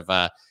is sort of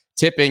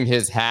tipping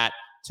his hat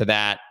to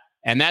that.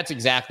 And that's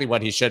exactly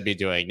what he should be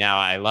doing. Now,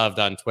 I loved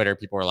on Twitter,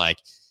 people were like,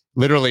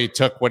 literally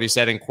took what he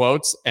said in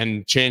quotes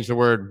and changed the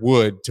word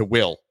would to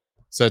will.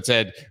 So it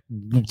said,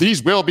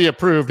 these will be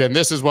approved and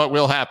this is what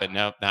will happen.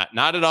 No,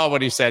 not at all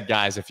what he said,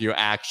 guys, if you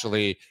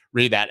actually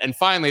read that. And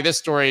finally, this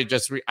story,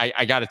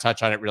 I got to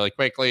touch on it really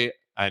quickly.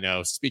 I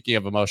know, speaking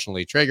of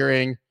emotionally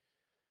triggering,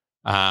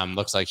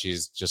 looks like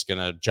she's just going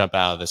to jump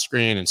out of the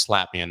screen and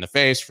slap me in the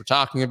face for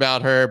talking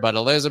about her. But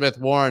Elizabeth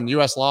Warren,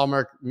 U.S.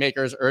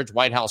 lawmakers urge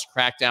White House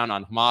crackdown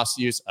on Hamas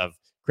use of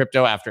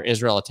crypto after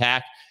Israel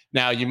attack.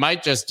 Now, you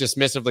might just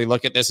dismissively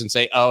look at this and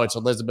say, oh, it's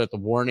Elizabeth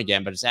Warren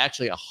again, but it's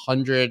actually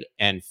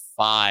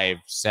 105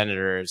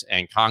 senators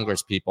and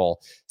Congress people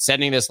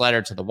sending this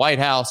letter to the White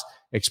House,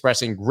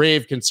 expressing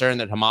grave concern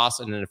that Hamas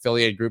and an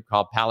affiliated group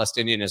called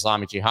Palestinian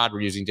Islamic Jihad were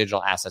using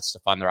digital assets to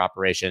fund their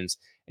operations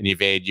and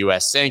evade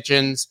U.S.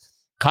 sanctions.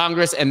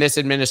 Congress and this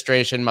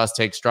administration must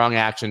take strong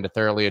action to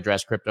thoroughly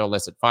address crypto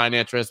illicit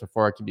finance risk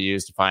before it can be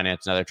used to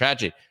finance another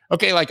tragedy.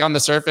 Okay, like on the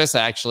surface,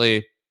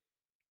 actually,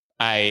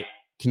 I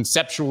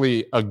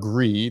conceptually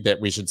agree that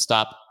we should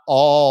stop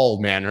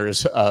all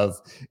manners of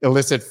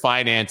illicit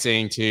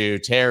financing to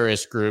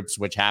terrorist groups,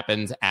 which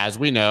happens, as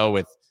we know,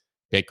 with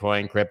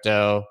Bitcoin,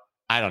 crypto,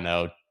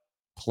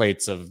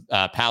 pallets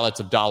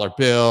of dollar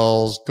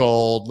bills,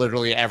 gold,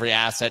 literally every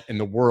asset in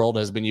the world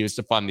has been used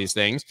to fund these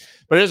things.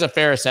 But it is a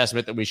fair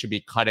assessment that we should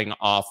be cutting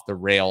off the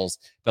rails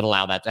that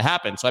allow that to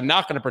happen. So I'm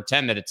not going to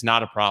pretend that it's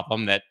not a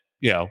problem that,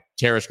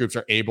 terrorist groups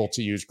are able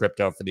to use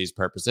crypto for these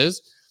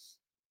purposes.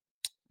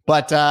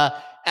 But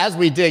as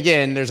we dig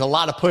in, there's a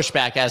lot of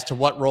pushback as to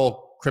what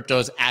role crypto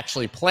is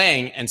actually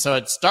playing. And so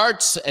it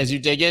starts, as you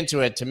dig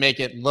into it, to make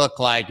it look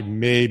like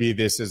maybe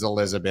this is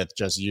Elizabeth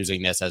just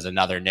using this as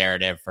another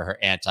narrative for her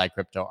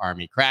anti-crypto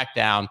army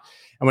crackdown.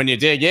 And when you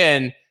dig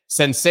in,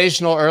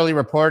 sensational early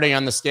reporting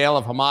on the scale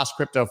of Hamas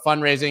crypto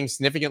fundraising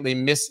significantly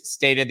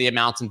misstated the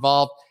amounts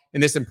involved.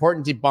 In this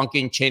important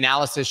debunking,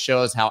 Chainalysis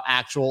shows how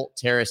actual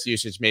terrorist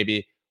usage may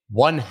be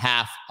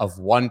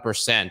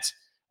 0.5%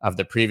 of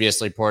the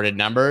previously reported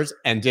numbers,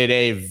 and did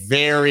a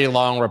very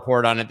long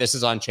report on it. This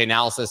is on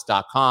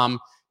Chainalysis.com.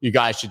 you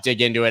guys should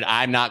dig into it.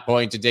 I'm not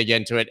going to dig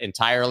into it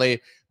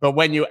entirely. But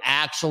when you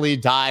actually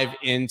dive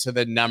into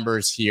the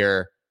numbers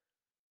here,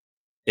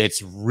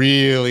 it's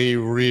really,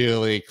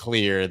 really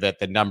clear that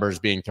the numbers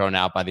being thrown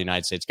out by the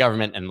United States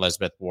government and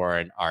Elizabeth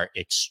Warren are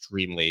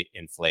extremely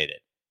inflated.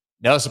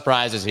 No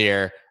surprises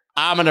here.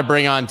 I'm going to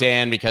bring on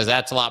Dan because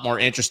that's a lot more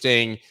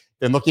interesting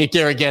than looking at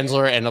Gary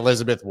Gensler and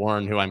Elizabeth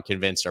Warren, who I'm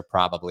convinced are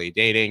probably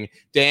dating.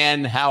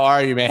 Dan, how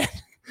are you, man?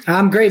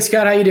 I'm great,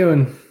 Scott. How you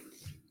doing?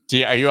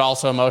 Are you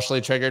also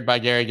emotionally triggered by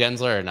Gary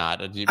Gensler or not?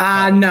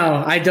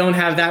 No, I don't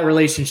have that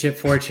relationship,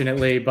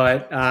 fortunately,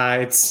 but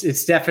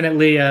it's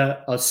definitely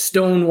a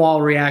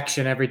stonewall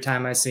reaction every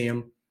time I see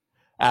him.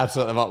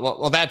 Absolutely.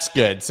 Well, that's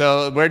good.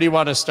 So where do you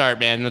want to start,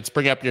 man? Let's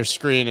bring up your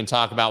screen and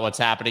talk about what's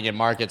happening in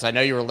markets. I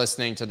know you were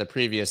listening to the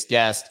previous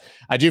guest.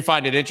 I do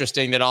find it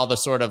interesting that all the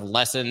sort of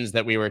lessons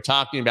that we were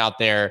talking about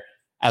there,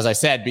 as I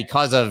said,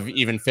 because of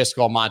even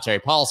fiscal monetary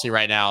policy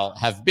right now,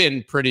 have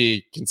been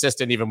pretty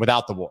consistent even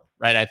without the war,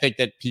 right? I think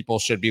that people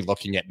should be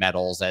looking at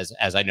metals, as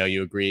I know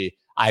you agree.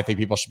 I think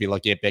people should be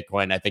looking at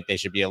Bitcoin. I think they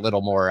should be a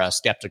little more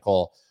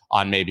skeptical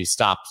on maybe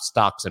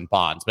stocks and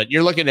bonds. But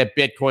you're looking at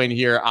Bitcoin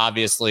here,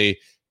 obviously.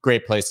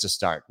 Great place to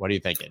start. What are you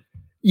thinking?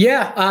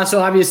 Yeah.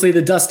 So obviously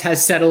the dust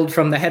has settled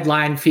from the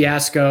headline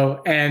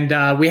fiasco.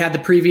 And we had the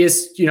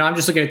previous, I'm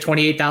just looking at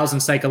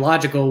 28,000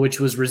 psychological, which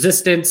was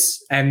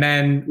resistance. And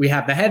then we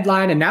have the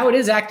headline and now it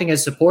is acting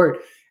as support.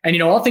 And,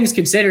 all things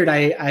considered,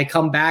 I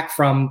come back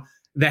from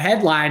the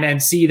headline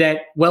and see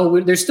that,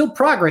 well, there's still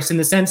progress in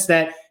the sense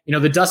that,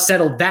 the dust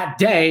settled that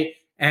day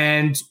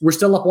and we're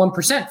still up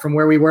 1% from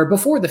where we were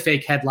before the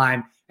fake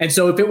headline. And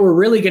so if it were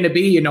really going to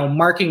be,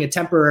 marking a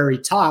temporary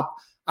top,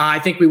 I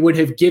think we would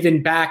have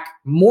given back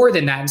more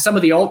than that. And some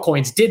of the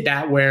altcoins did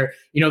that where,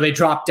 they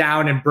dropped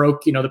down and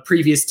broke, the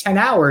previous 10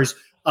 hours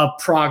of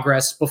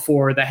progress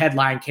before the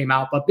headline came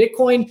out. But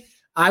Bitcoin,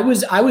 I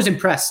was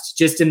impressed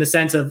just in the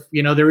sense of,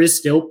 there is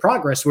still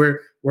progress. We're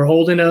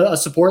holding a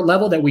support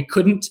level that we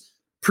couldn't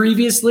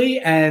previously.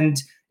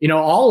 And,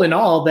 all in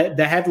all,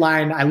 the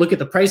headline, I look at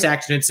the price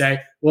action and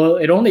say, well,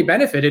 it only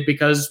benefited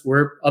because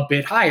we're a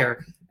bit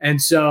higher. And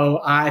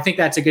so I think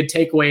that's a good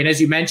takeaway. And as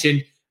you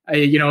mentioned,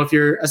 if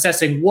you're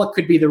assessing what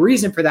could be the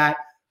reason for that,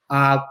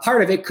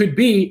 part of it could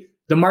be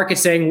the market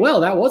saying,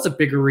 well, that was a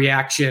bigger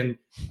reaction,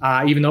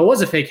 even though it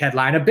was a fake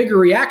headline, a bigger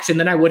reaction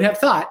than I would have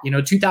thought,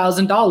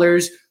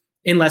 $2,000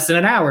 in less than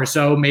an hour.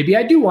 So maybe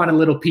I do want a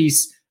little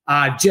piece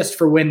just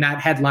for when that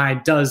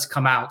headline does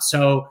come out.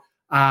 So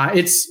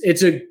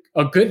it's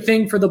a good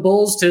thing for the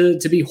bulls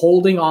to be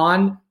holding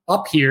on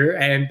up here.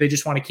 And they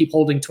just want to keep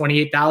holding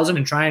 28,000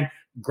 and try and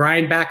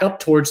grind back up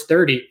towards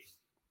 30.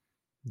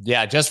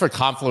 Yeah, just for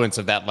confluence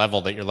of that level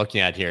that you're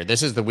looking at here,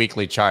 this is the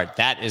weekly chart.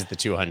 That is the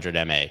 200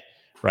 MA,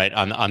 right?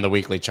 On the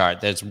weekly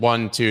chart. There's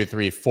 1, 2,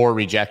 3, 4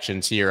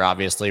 rejections here,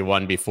 obviously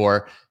one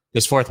before.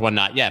 This fourth one,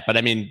 not yet. But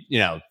I mean,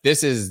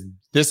 this is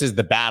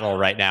the battle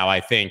right now, I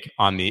think,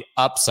 on the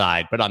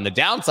upside. But on the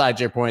downside,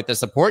 to your point, the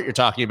support you're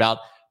talking about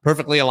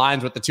perfectly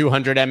aligns with the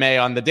 200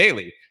 MA on the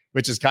daily,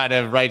 which is kind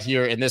of right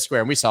here in this square.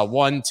 And we saw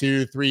 1,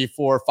 2, 3,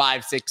 4,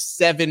 5, 6,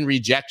 7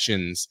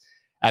 rejections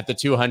at the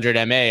 200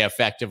 MA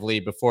effectively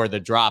before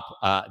the drop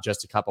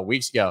just a couple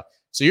weeks ago.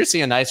 So you're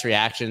seeing a nice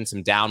reaction,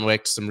 some down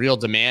wicks, some real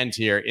demand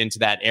here into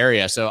that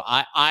area. So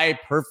I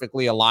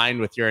perfectly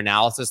aligned with your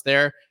analysis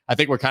there. I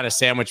think we're kind of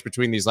sandwiched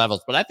between these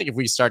levels, but I think if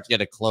we start to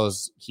get a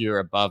close here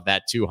above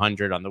that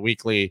 200 on the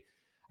weekly,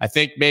 I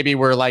think maybe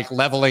we're like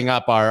leveling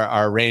up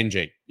our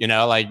ranging,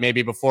 like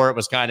maybe before it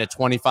was kind of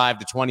 25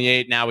 to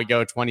 28. Now we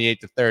go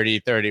 28 to 30,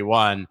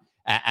 31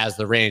 as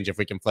the range if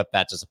we can flip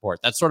that to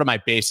support. That's sort of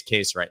my base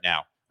case right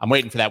now. I'm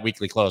waiting for that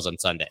weekly close on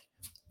Sunday.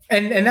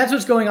 And that's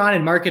what's going on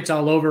in markets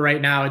all over right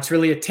now. It's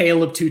really a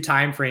tale of two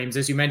time frames.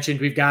 As you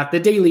mentioned, we've got the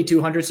daily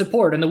 200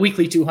 support and the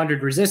weekly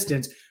 200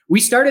 resistance. We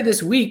started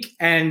this week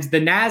and the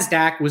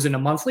NASDAQ was in a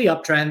monthly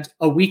uptrend,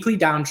 a weekly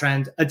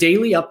downtrend, a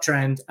daily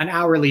uptrend, an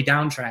hourly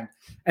downtrend.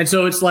 And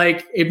so it's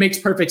like, it makes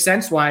perfect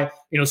sense why,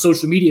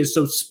 social media is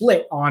so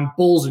split on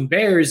bulls and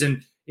bears.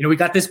 And, we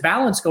got this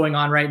balance going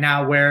on right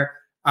now where,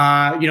 the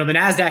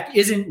NASDAQ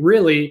isn't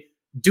really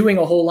doing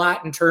a whole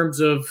lot in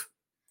terms of,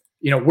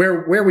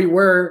 where we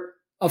were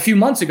a few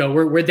months ago.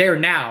 We're there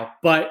now.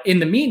 But in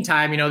the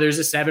meantime, there's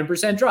a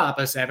 7% drop,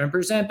 a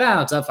 7%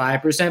 bounce, a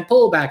 5%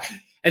 pullback.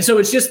 And so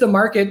it's just the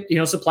market,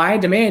 supply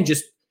and demand.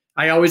 Just,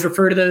 I always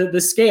refer to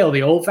the scale,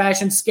 the old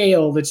fashioned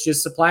scale that's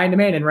just supply and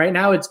demand. And right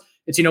now it's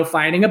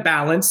finding a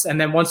balance. And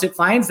then once it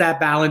finds that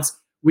balance,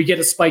 we get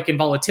a spike in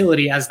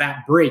volatility as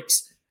that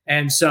breaks.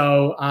 And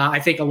so I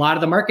think a lot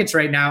of the markets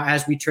right now,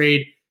 as we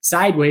trade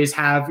sideways,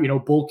 have,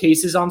 bull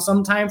cases on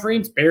some time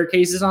frames, bear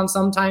cases on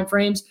some time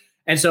frames.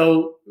 And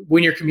so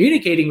when you're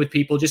communicating with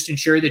people, just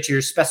ensure that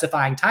you're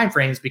specifying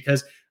timeframes,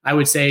 because I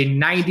would say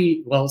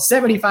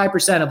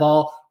 75% of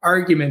all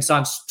arguments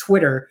on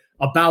Twitter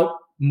about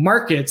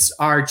markets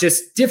are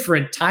just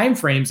different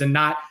timeframes and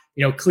not,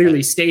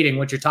 clearly stating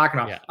what you're talking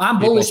about. Yeah. I'm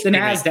bullish the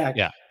NASDAQ.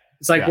 Yeah.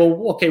 It's like,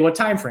 well, okay, what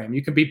time frame?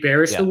 You can be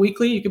bearish the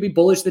weekly, you can be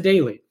bullish the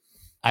daily.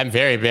 I'm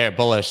very, very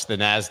bullish the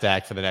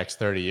NASDAQ for the next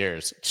 30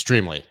 years.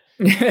 Extremely.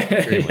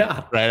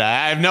 Yeah. Right.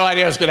 I have no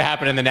idea what's going to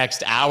happen in the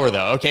next hour,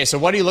 though. Okay. So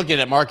what are you looking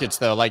at markets,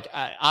 though? Like,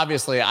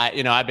 obviously,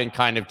 I've been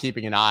kind of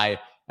keeping an eye,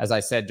 as I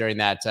said during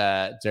that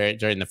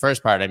during the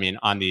first part. I mean,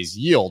 on these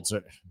yields, I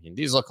mean,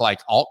 these look like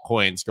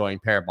altcoins going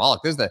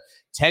parabolic. This is the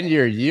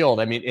 10-year yield.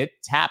 I mean, it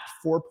tapped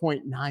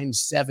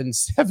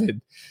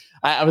 4.977.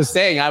 I was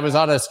saying I was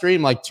on a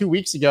stream like 2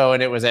 weeks ago,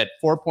 and it was at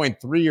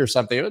 4.3 or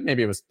something.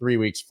 Maybe it was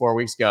 4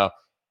 weeks ago.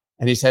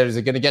 And he said, "Is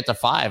it going to get to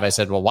 5?" I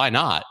said, "Well, why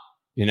not?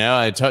 You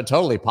know, it's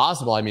totally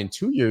possible." I mean,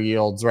 2-year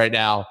yields right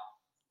now,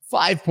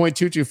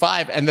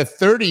 5.225, and the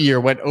 30-year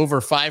went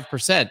over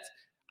 5%.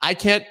 I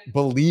can't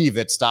believe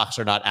that stocks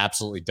are not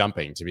absolutely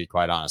dumping, to be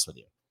quite honest with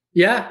you.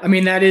 Yeah, I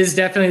mean, that is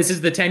definitely, this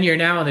is the 10-year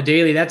now on the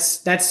daily.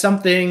 That's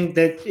something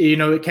that, you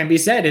know, it can be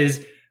said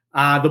is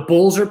the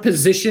bulls are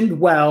positioned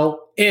well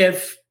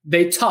if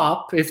they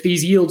top, if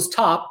these yields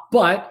top,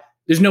 but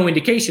there's no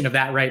indication of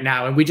that right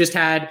now. And we just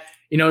had,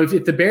 you know,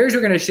 if the bears are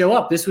going to show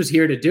up, this was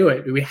here to do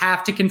it. We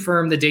have to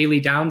confirm the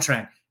daily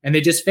downtrend, and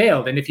they just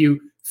failed. And if you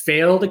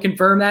fail to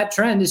confirm that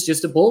trend, it's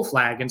just a bull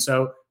flag. And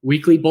so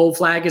weekly bull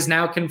flag is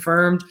now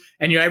confirmed.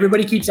 And, you know,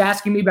 everybody keeps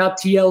asking me about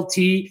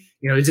TLT.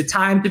 You know, is it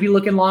time to be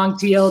looking long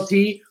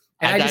TLT?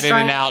 And I got in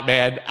and out,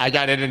 man. I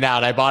got in and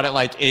out. I bought it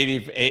like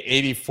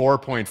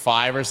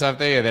 84.5 or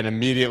something, and then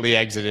immediately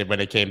exited when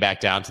it came back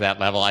down to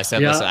that level. I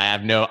said, listen, I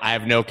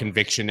have no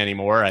conviction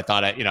anymore. I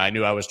thought, I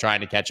knew I was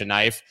trying to catch a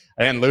knife.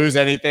 I didn't lose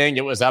anything.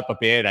 It was up a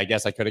bit. I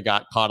guess I could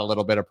have caught a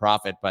little bit of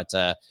profit, but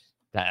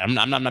I'm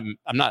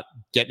not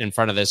getting in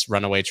front of this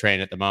runaway train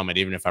at the moment,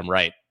 even if I'm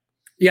right.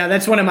 Yeah,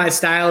 that's one of my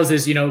styles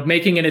is, you know,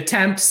 making an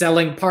attempt,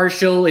 selling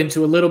partial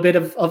into a little bit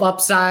of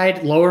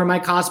upside, lower my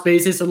cost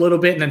basis a little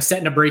bit, and then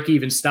setting a break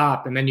even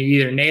stop. And then you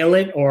either nail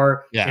it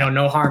or, you know,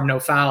 no harm, no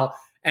foul.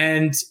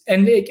 And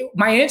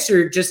my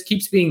answer just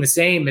keeps being the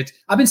same.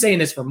 I've been saying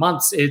this for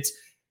months. It's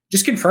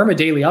just confirm a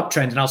daily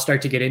uptrend and I'll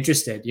start to get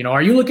interested. You know,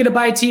 are you looking to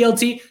buy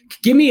TLT?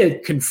 Give me a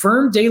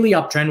confirmed daily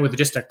uptrend with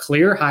just a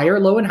clear higher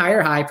low and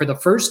higher high for the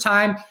first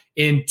time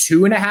in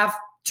 2.5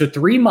 to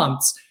 3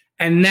 months.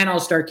 And then I'll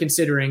start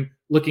considering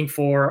looking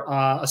for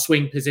a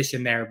swing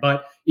position there.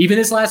 But even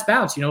this last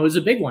bounce, you know, it was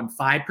a big one,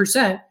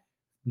 5%,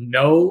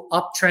 no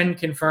uptrend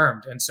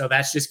confirmed. And so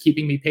that's just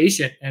keeping me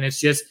patient. And it's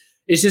just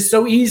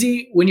so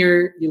easy when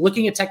you're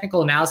looking at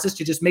technical analysis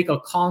to just make a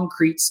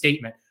concrete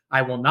statement.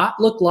 I will not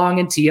look long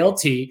in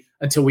TLT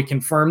until we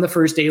confirm the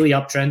first daily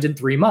uptrend in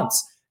 3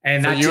 months.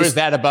 And for you, is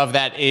that above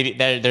that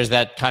 80? There's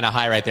that kind of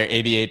high right there,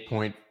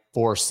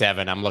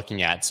 88.47. I'm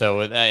looking at.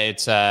 So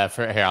it's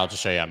for here. I'll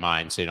just show you on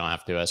mine, so you don't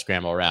have to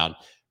scramble around.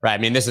 Right. I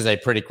mean, this is a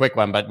pretty quick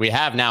one, but we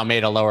have now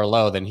made a lower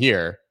low than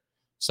here.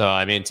 So,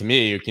 I mean, to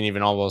me, you can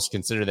even almost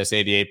consider this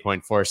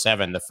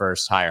 88.47 the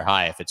first higher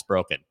high if it's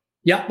broken.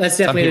 Yeah, that's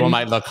definitely. Some people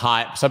might look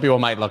high. Some people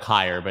might look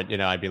higher, but, you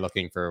know, I'd be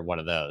looking for one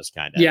of those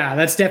kind of. Yeah,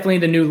 that's definitely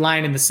the new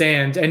line in the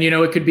sand. And, you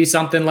know, it could be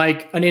something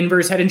like an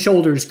inverse head and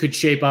shoulders could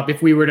shape up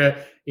if we were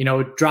to, you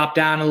know, drop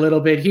down a little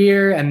bit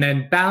here and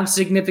then bounce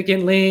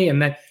significantly.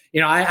 And then, you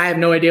know, I have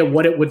no idea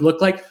what it would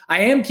look like. I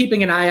am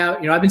keeping an eye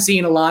out. You know, I've been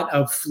seeing a lot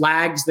of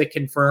flags that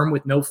confirm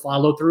with no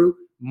follow through,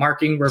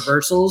 marking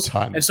reversals.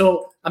 And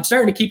so I'm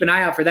starting to keep an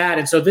eye out for that.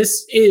 And so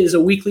this is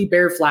a weekly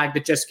bear flag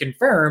that just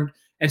confirmed.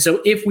 And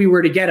so if we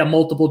were to get a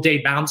multiple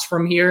day bounce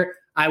from here,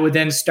 I would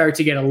then start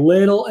to get a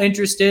little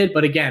interested.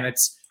 But again,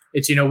 it's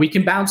you know, we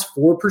can bounce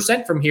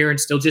 4% from here and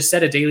still just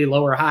set a daily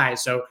lower high.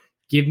 So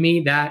give me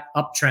that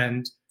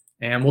uptrend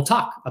and we'll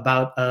talk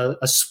about a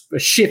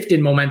shift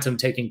in momentum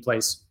taking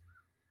place.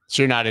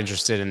 So you're not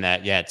interested in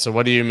that yet. So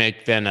what do you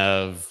make then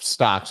of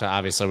stocks?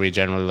 Obviously, we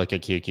generally look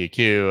at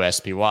QQQ,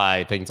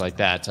 SPY, things like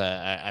that.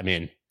 I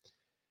mean,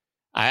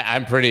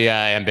 I'm pretty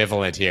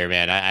ambivalent here,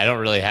 man. I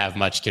don't really have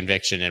much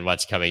conviction in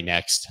what's coming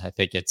next. I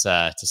think it's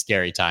a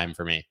scary time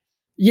for me.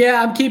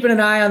 Yeah, I'm keeping an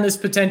eye on this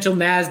potential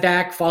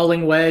NASDAQ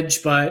falling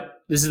wedge,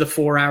 but this is the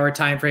 4-hour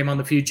time frame on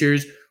the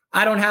futures.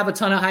 I don't have a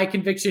ton of high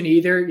conviction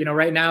either. You know,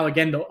 right now,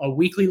 again, a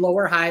weekly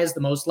lower high is the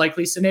most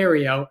likely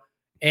scenario,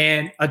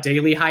 and a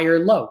daily higher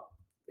low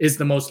is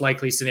the most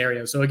likely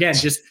scenario. So again,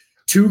 just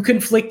two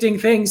conflicting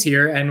things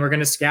here, and we're going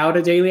to scout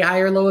a daily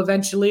higher low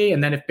eventually.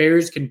 And then if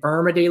bears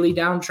confirm a daily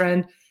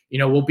downtrend, you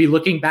know, we'll be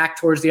looking back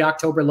towards the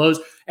October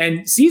lows. And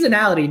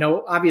seasonality, you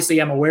know, obviously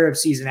I'm aware of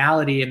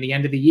seasonality in the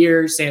end of the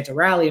year, Santa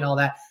rally and all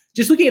that.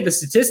 Just looking at the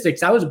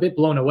statistics, I was a bit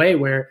blown away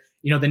where,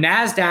 you know, the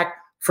NASDAQ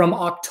from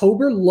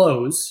October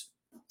lows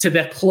to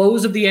the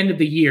close of the end of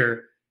the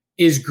year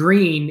is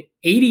green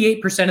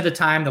 88% of the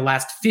time the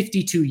last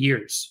 52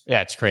 years.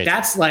 Yeah, it's crazy.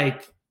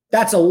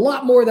 That's a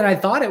lot more than I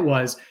thought it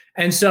was.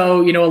 And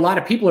so, you know, a lot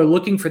of people are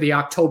looking for the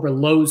October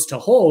lows to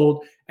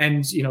hold.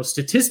 And, you know,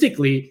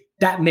 statistically,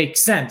 that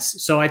makes sense.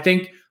 So I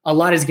think a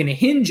lot is going to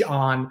hinge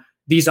on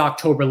these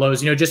October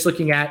lows. You know, just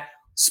looking at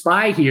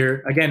SPY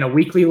here, again, a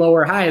weekly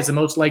lower high is the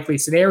most likely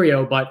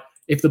scenario. But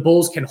if the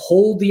bulls can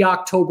hold the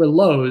October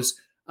lows,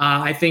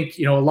 I think,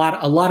 you know, a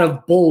lot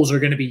of bulls are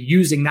going to be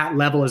using that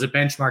level as a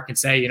benchmark and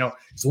say, you know,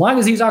 as long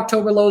as these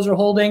October lows are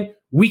holding,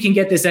 we can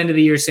get this end of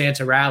the year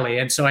Santa rally.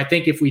 And so I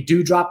think if we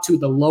do drop to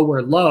the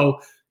lower low,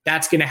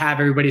 that's going to have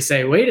everybody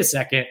say, wait a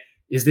second,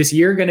 is this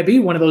year going to be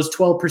one of those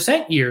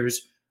 12%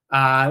 years?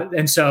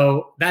 And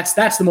so that's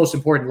the most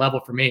important level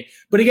for me.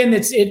 But again,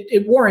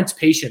 it warrants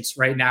patience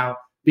right now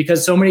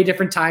because so many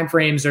different time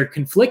frames are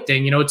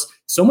conflicting. It's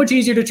so much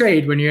easier to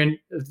trade when you're in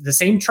the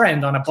same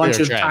trend on a bunch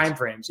of time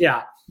frames.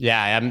 Yeah.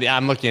 Yeah,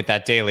 I'm looking at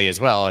that daily as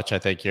well, which I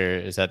think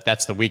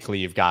that's the weekly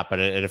you've got, but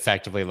it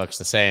effectively looks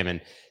the same. And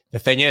the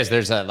thing is,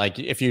 there's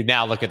if you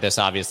now look at this,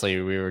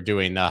 obviously we were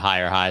doing the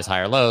higher highs,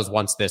 higher lows.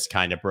 Once this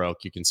kind of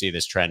broke, you can see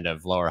this trend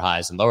of lower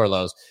highs and lower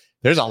lows.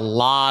 There's a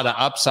lot of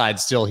upside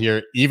still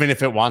here, even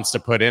if it wants to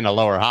put in a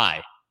lower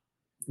high.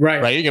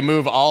 Right. You can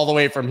move all the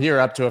way from here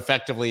up to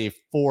effectively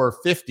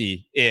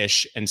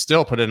 450-ish and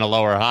still put in a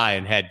lower high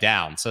and head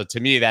down. So to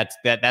me,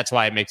 that's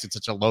why it makes it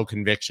such a low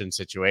conviction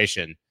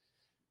situation.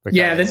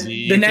 Yeah,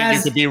 you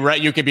could be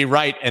right. You could be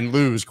right and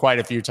lose quite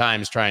a few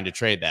times trying to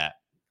trade that.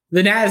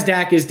 The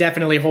NASDAQ is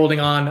definitely holding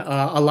on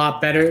a lot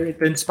better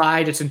than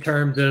SPY, just in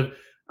terms of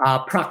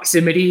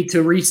proximity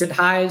to recent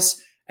highs.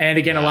 And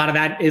again, a lot of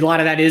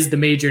that is the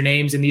major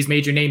names, and these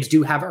major names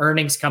do have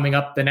earnings coming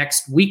up the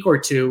next week or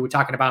two. We're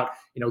talking about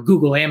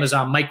Google,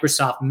 Amazon,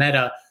 Microsoft,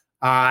 Meta,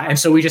 and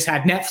so we just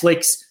had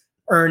Netflix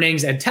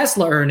earnings and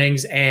Tesla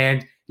earnings,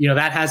 and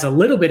that has a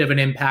little bit of an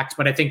impact.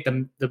 But I think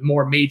the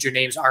more major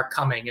names are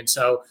coming, and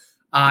so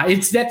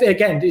it's definitely,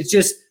 again, it's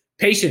just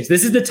patience.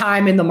 This is the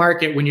time in the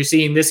market when you're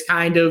seeing this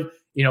kind of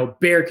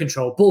bear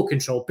control, bull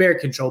control, bear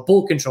control,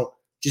 bull control.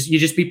 You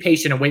just be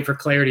patient and wait for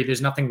clarity.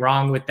 There's nothing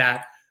wrong with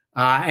that.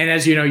 And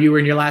as you were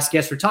in your last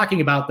guest, we're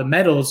talking about the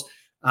metals.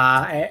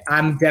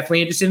 I'm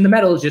definitely interested in the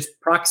metals, just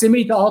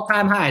proximity to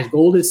all-time highs.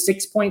 Gold is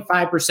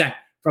 6.5%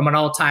 from an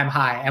all-time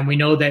high. And we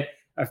know that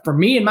for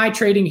me in my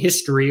trading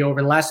history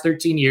over the last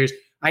 13 years,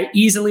 I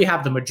easily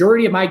have the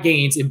majority of my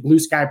gains in blue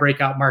sky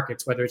breakout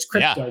markets, whether it's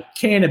crypto,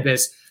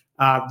 cannabis,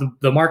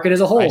 the market as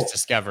a whole. Price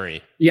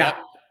discovery. Yeah.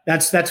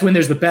 Yep. That's when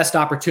there's the best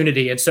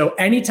opportunity. And so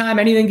anytime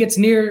anything gets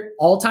near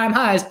all-time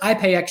highs, I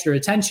pay extra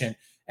attention.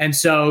 And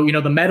so,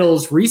 the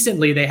metals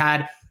recently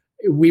I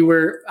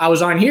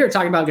was on here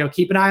talking about,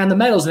 keep an eye on the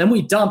metals. And then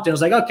we dumped and it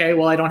was like, okay,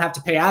 well, I don't have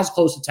to pay as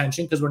close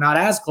attention because we're not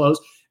as close.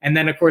 And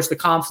then of course the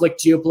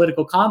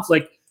geopolitical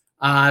conflict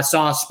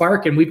saw a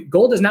spark, and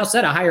gold has now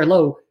set a higher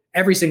low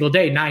every single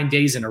day, 9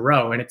 days in a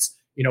row. And it's,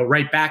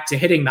 right back to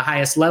hitting the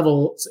highest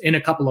levels in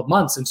a couple of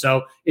months. And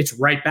so it's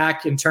right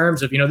back in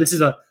terms of, this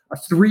is a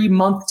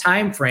 3-month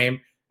time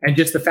frame. And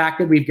just the fact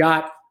that we've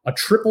got a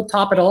triple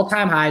top at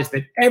all-time highs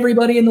that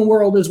everybody in the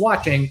world is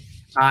watching.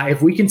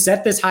 If we can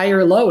set this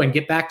higher low and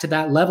get back to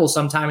that level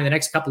sometime in the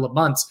next couple of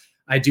months,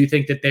 I do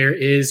think that there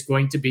is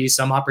going to be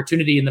some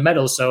opportunity in the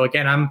metals. So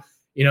again, I'm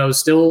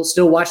still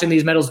watching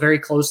these metals very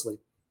closely.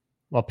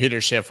 Well,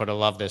 Peter Schiff would have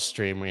loved this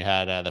stream. We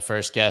had the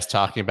first guest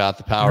talking about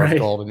the power of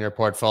gold in your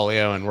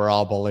portfolio, and we're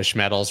all bullish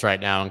metals right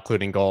now,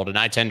 including gold. And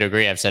I tend to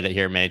agree. I've said it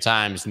here many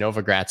times.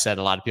 Novogratz said,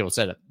 a lot of people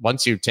said it.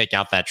 Once you take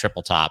out that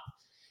triple top,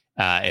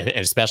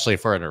 especially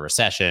for in a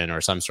recession or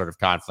some sort of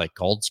conflict,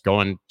 gold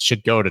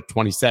should go to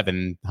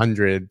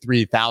 2,700,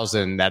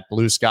 3,000. That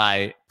blue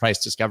sky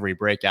price discovery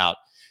breakout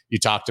you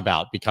talked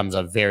about becomes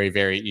a very,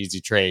 very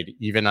easy trade,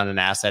 even on an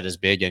asset as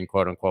big and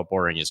quote unquote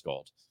boring as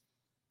gold.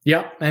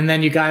 Yep. And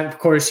then you got, of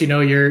course,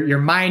 your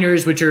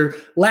miners, which are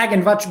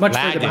lagging much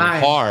further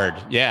behind.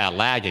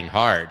 Lagging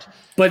hard.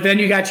 But then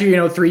you got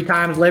your 3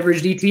 times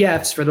leveraged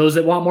ETFs for those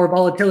that want more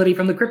volatility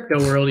from the crypto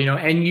world.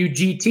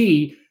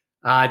 NUGT.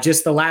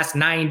 Just the last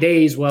 9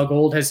 days, while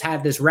gold has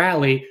had this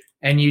rally,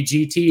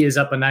 NUGT is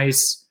up a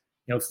nice,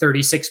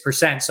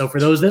 36%. So for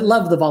those that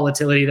love the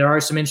volatility, there are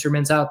some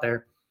instruments out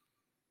there.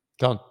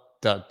 Don't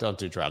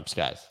do drugs,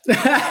 guys.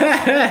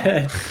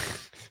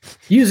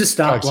 Use a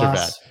stop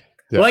loss.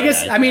 Well, I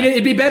guess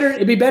it'd be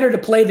better to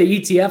play the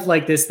ETF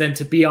like this than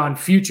to be on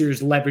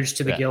futures leveraged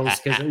to the gills,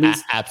 because at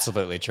least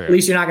absolutely true. At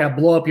least you're not going to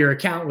blow up your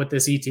account with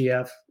this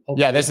ETF.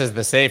 Hopefully. Yeah, this is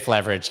the safe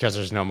leverage because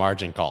there's no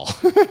margin call.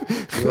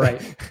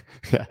 Right.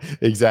 Yeah,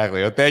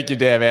 exactly. Well, thank you,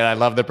 Dan, man. I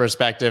love the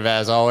perspective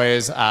as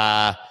always.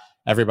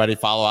 Everybody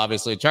follow,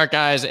 obviously, Chart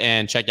Guys,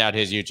 and check out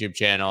his YouTube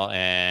channel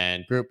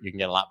and group. You can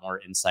get a lot more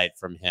insight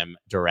from him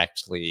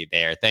directly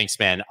there. Thanks,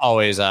 man.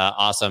 Always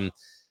awesome.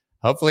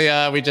 Hopefully,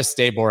 we just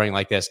stay boring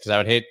like this, because I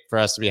would hate for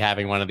us to be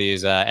having one of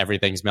these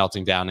everything's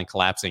melting down and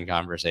collapsing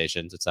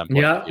conversations at some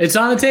point. Yeah, it's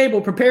on the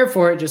table. Prepare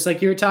for it, just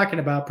like you were talking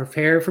about.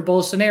 Prepare for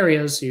both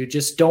scenarios. You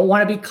just don't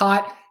want to be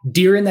caught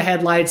deer in the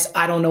headlights.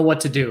 I don't know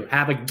what to do.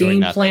 Have a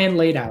game plan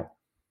laid out.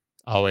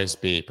 Always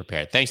be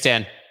prepared. Thanks,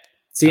 Dan.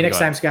 See you next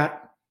time, Scott.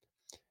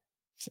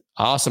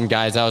 Awesome,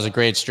 guys. That was a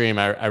great stream.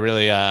 I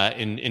really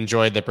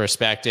enjoyed the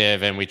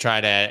perspective, and we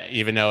try to,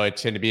 even though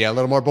it's going to be a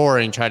little more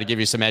boring, try to give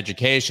you some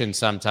education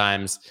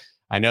sometimes.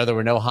 I know there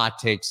were no hot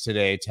takes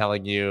today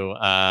telling you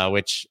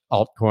which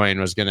altcoin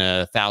was going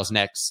to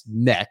 1000x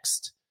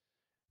next,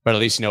 but at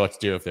least you know what to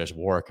do if there's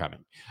war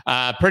coming.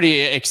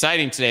 Pretty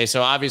exciting today.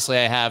 So obviously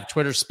I have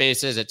Twitter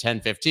Spaces at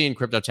 10:15,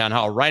 Crypto Town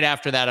Hall. Right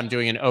after that, I'm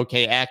doing an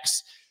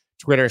OKX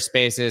Twitter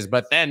Spaces.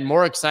 But then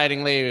more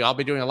excitingly, I'll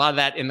be doing a lot of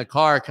that in the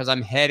car because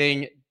I'm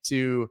heading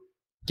to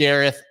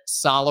Gareth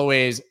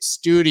Soloway's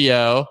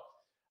studio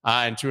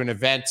and to an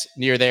event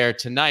near there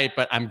tonight.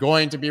 But I'm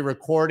going to be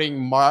recording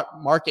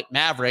Market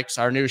Mavericks,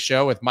 our new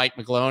show with Mike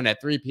McGlone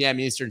at 3 p.m.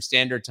 Eastern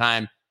Standard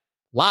Time,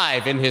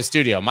 live in his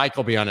studio. Mike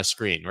will be on a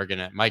screen.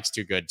 Mike's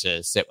too good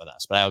to sit with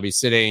us, but I'll be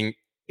sitting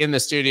in the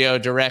studio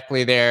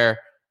directly there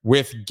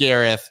with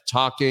Gareth,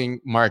 talking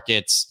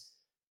markets,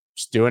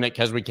 just doing it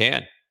because we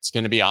can. It's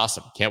going to be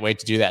awesome. Can't wait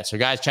to do that. So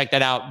guys, check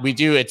that out.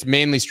 It's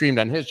mainly streamed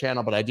on his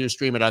channel, but I do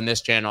stream it on this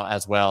channel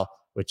as well,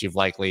 which you've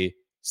likely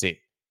seen.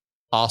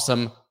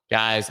 Awesome.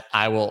 Guys,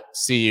 I will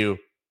see you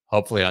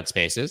hopefully on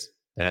Spaces,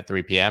 then at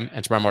 3 p.m.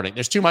 and tomorrow morning.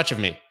 There's too much of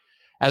me.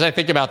 As I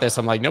think about this,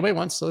 I'm like, nobody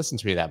wants to listen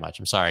to me that much.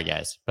 I'm sorry,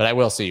 guys, but I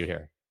will see you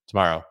here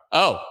tomorrow.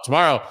 Oh,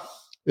 tomorrow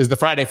is the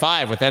Friday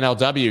 5 with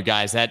NLW,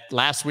 guys. That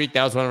last week,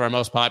 that was one of our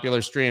most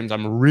popular streams.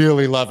 I'm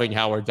really loving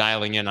how we're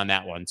dialing in on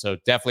that one. So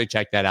definitely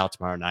check that out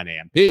tomorrow, 9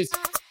 a.m. Peace.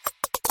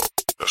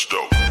 That's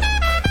dope.